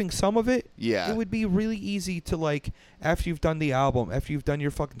that, having some of it, it would be really easy to, like, after you've done the album, after you've done your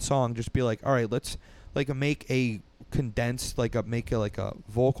fucking song, just be like, all right, let's like make a condensed, like a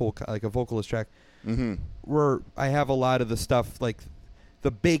vocalist track, where I have a lot of the stuff, like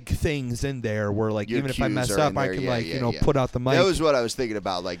the big things in there, where like your even if I mess up, I can put out the mic. That was what I was thinking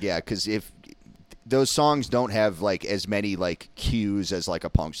about. Like, because if those songs don't have like as many like cues as like a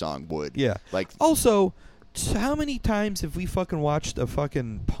punk song would. Yeah. Like also, how many times have we fucking watched a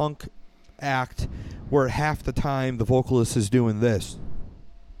fucking punk act where half the time the vocalist is doing this?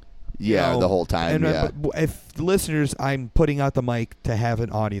 Yeah, the whole time. And if listeners, I'm putting out the mic to have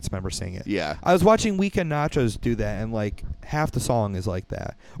an audience member sing it. Yeah. I was watching Weekend Nachos do that, and like half the song is like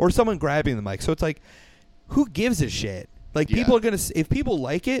that, or someone grabbing the mic. So it's like, who gives a shit? Like people are gonna, if people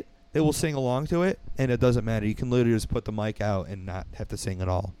like it, they will sing along to it, and it doesn't matter. You can literally just put the mic out and not have to sing at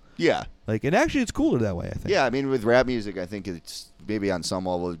all. Yeah. Like, and actually, it's cooler that way, I think. Yeah, I mean, with rap music, I think it's maybe on some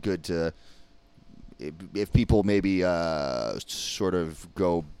level good to, if people maybe sort of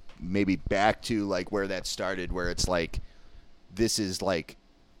go maybe back to like where that started, where it's like this is like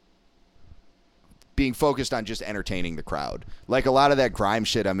being focused on just entertaining the crowd. Like a lot of that grime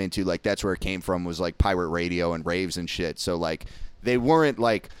shit I'm into, like that's where it came from, was like pirate radio and raves and shit. So like they weren't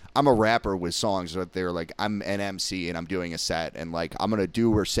like, I'm a rapper with songs, but they're like, I'm an MC and I'm doing a set, and like I'm gonna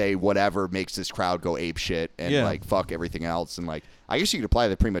do or say whatever makes this crowd go ape shit and like fuck everything else. And like I guess you could apply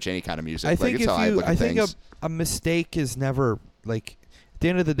that to pretty much any kind of music. I think like, I think a mistake is never like, at the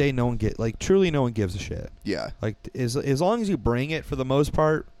end of the day, no one truly no one gives a shit. Yeah. Like as long as you bring it, for the most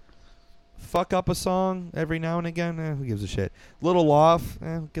part, fuck up a song every now and again, who gives a shit? Little off,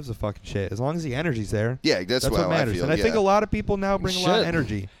 who gives a fucking shit? As long as the energy's there. Yeah, that's what matters. I feel, and I think a lot of people now bring a lot of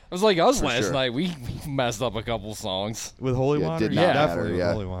energy. It was like us last night. We messed up a couple songs. With Holy Water? Did not definitely matter,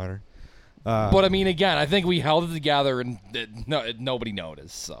 with Holy Water. But I mean, again, I think we held it together and nobody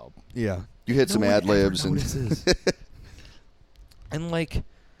noticed. So yeah. You hit some ad-libs. And like,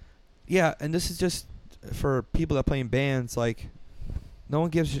 yeah, and this is just for people that play in bands, like, no one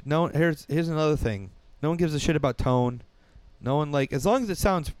gives here's another thing. No one gives a shit about tone. No one, like, as long as it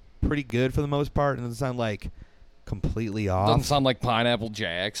sounds pretty good for the most part and doesn't sound like completely off. Doesn't sound like Pineapple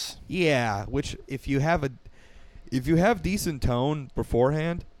Jacks. Yeah, which if you have decent tone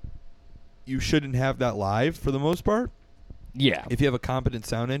beforehand, you shouldn't have that live for the most part. Yeah. If you have a competent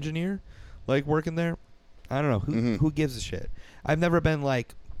sound engineer like working there, I don't know who gives a shit. I've never been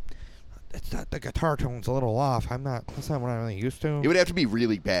like, it's not, the guitar tone's a little off. That's not what I'm really used to. It would have to be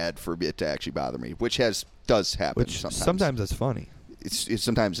really bad for it to actually bother me, which does happen sometimes. Sometimes that's funny.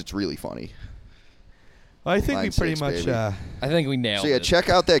 Sometimes it's really funny. Well, I think we pretty much. I think we nailed it. So yeah, check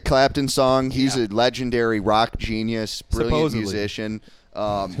out that Clapton song. He's a legendary rock genius, brilliant musician.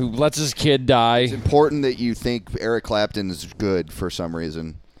 Who lets his kid die. It's important that you think Eric Clapton is good for some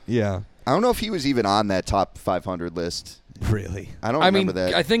reason. Yeah. I don't know if he was even on that top 500 list. Really? I don't remember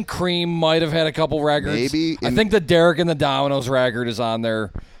that. I think Cream might have had a couple records. Maybe. I think the Derek and the Dominoes record is on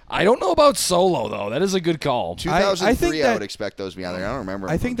there. I don't know about Solo, though. That is a good call. 2003, I would expect those to be on there. I don't remember.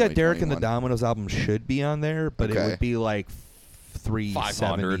 I think that Derek and the Dominoes album should be on there, but it would be like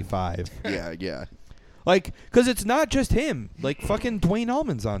 375. Yeah. Like, because it's not just him. Like, fucking Dwayne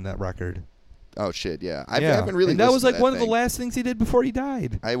Allman's on that record. Oh, shit, yeah. I haven't really and that was like one of the last things he did before he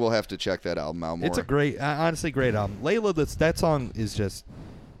died. I will have to check that album out more. It's a great, honestly great album. Layla, that song is just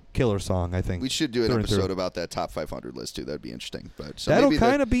killer song, I think. We should do an episode about that top 500 list, too. That'd be interesting. But so that'll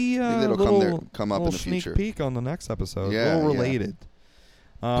kind of be a little come up in the sneak future. peek on the next episode. Yeah, a little related.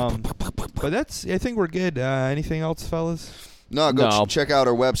 But I think we're good. Anything else, fellas? No, check out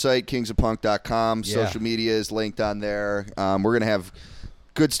our website, kingsofpunk.com. Social media is linked on there. We're going to have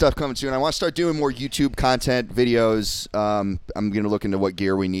good stuff coming soon. I want to start doing more YouTube content videos. I'm going to look into what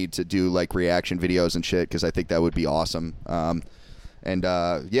gear we need to do, like reaction videos and shit, because I think that would be awesome. I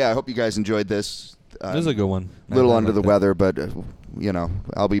hope you guys enjoyed this. This is a good one. A little under the weather, but,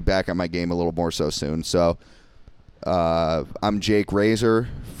 I'll be back on my game a little more so soon. So I'm Jake Razor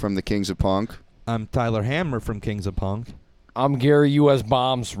from the Kings of Punk. I'm Tyler Hammer from Kings of Punk. I'm Gary U.S.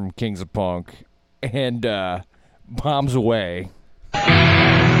 Bombs from Kings of Punk. And Bombs Away. Never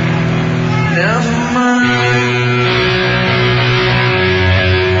mind.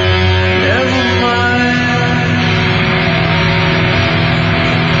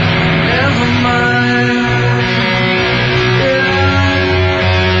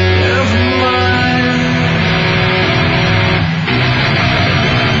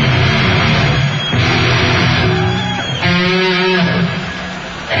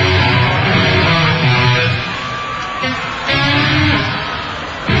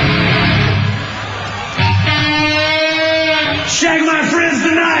 shag my friends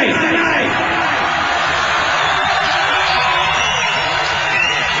tonight.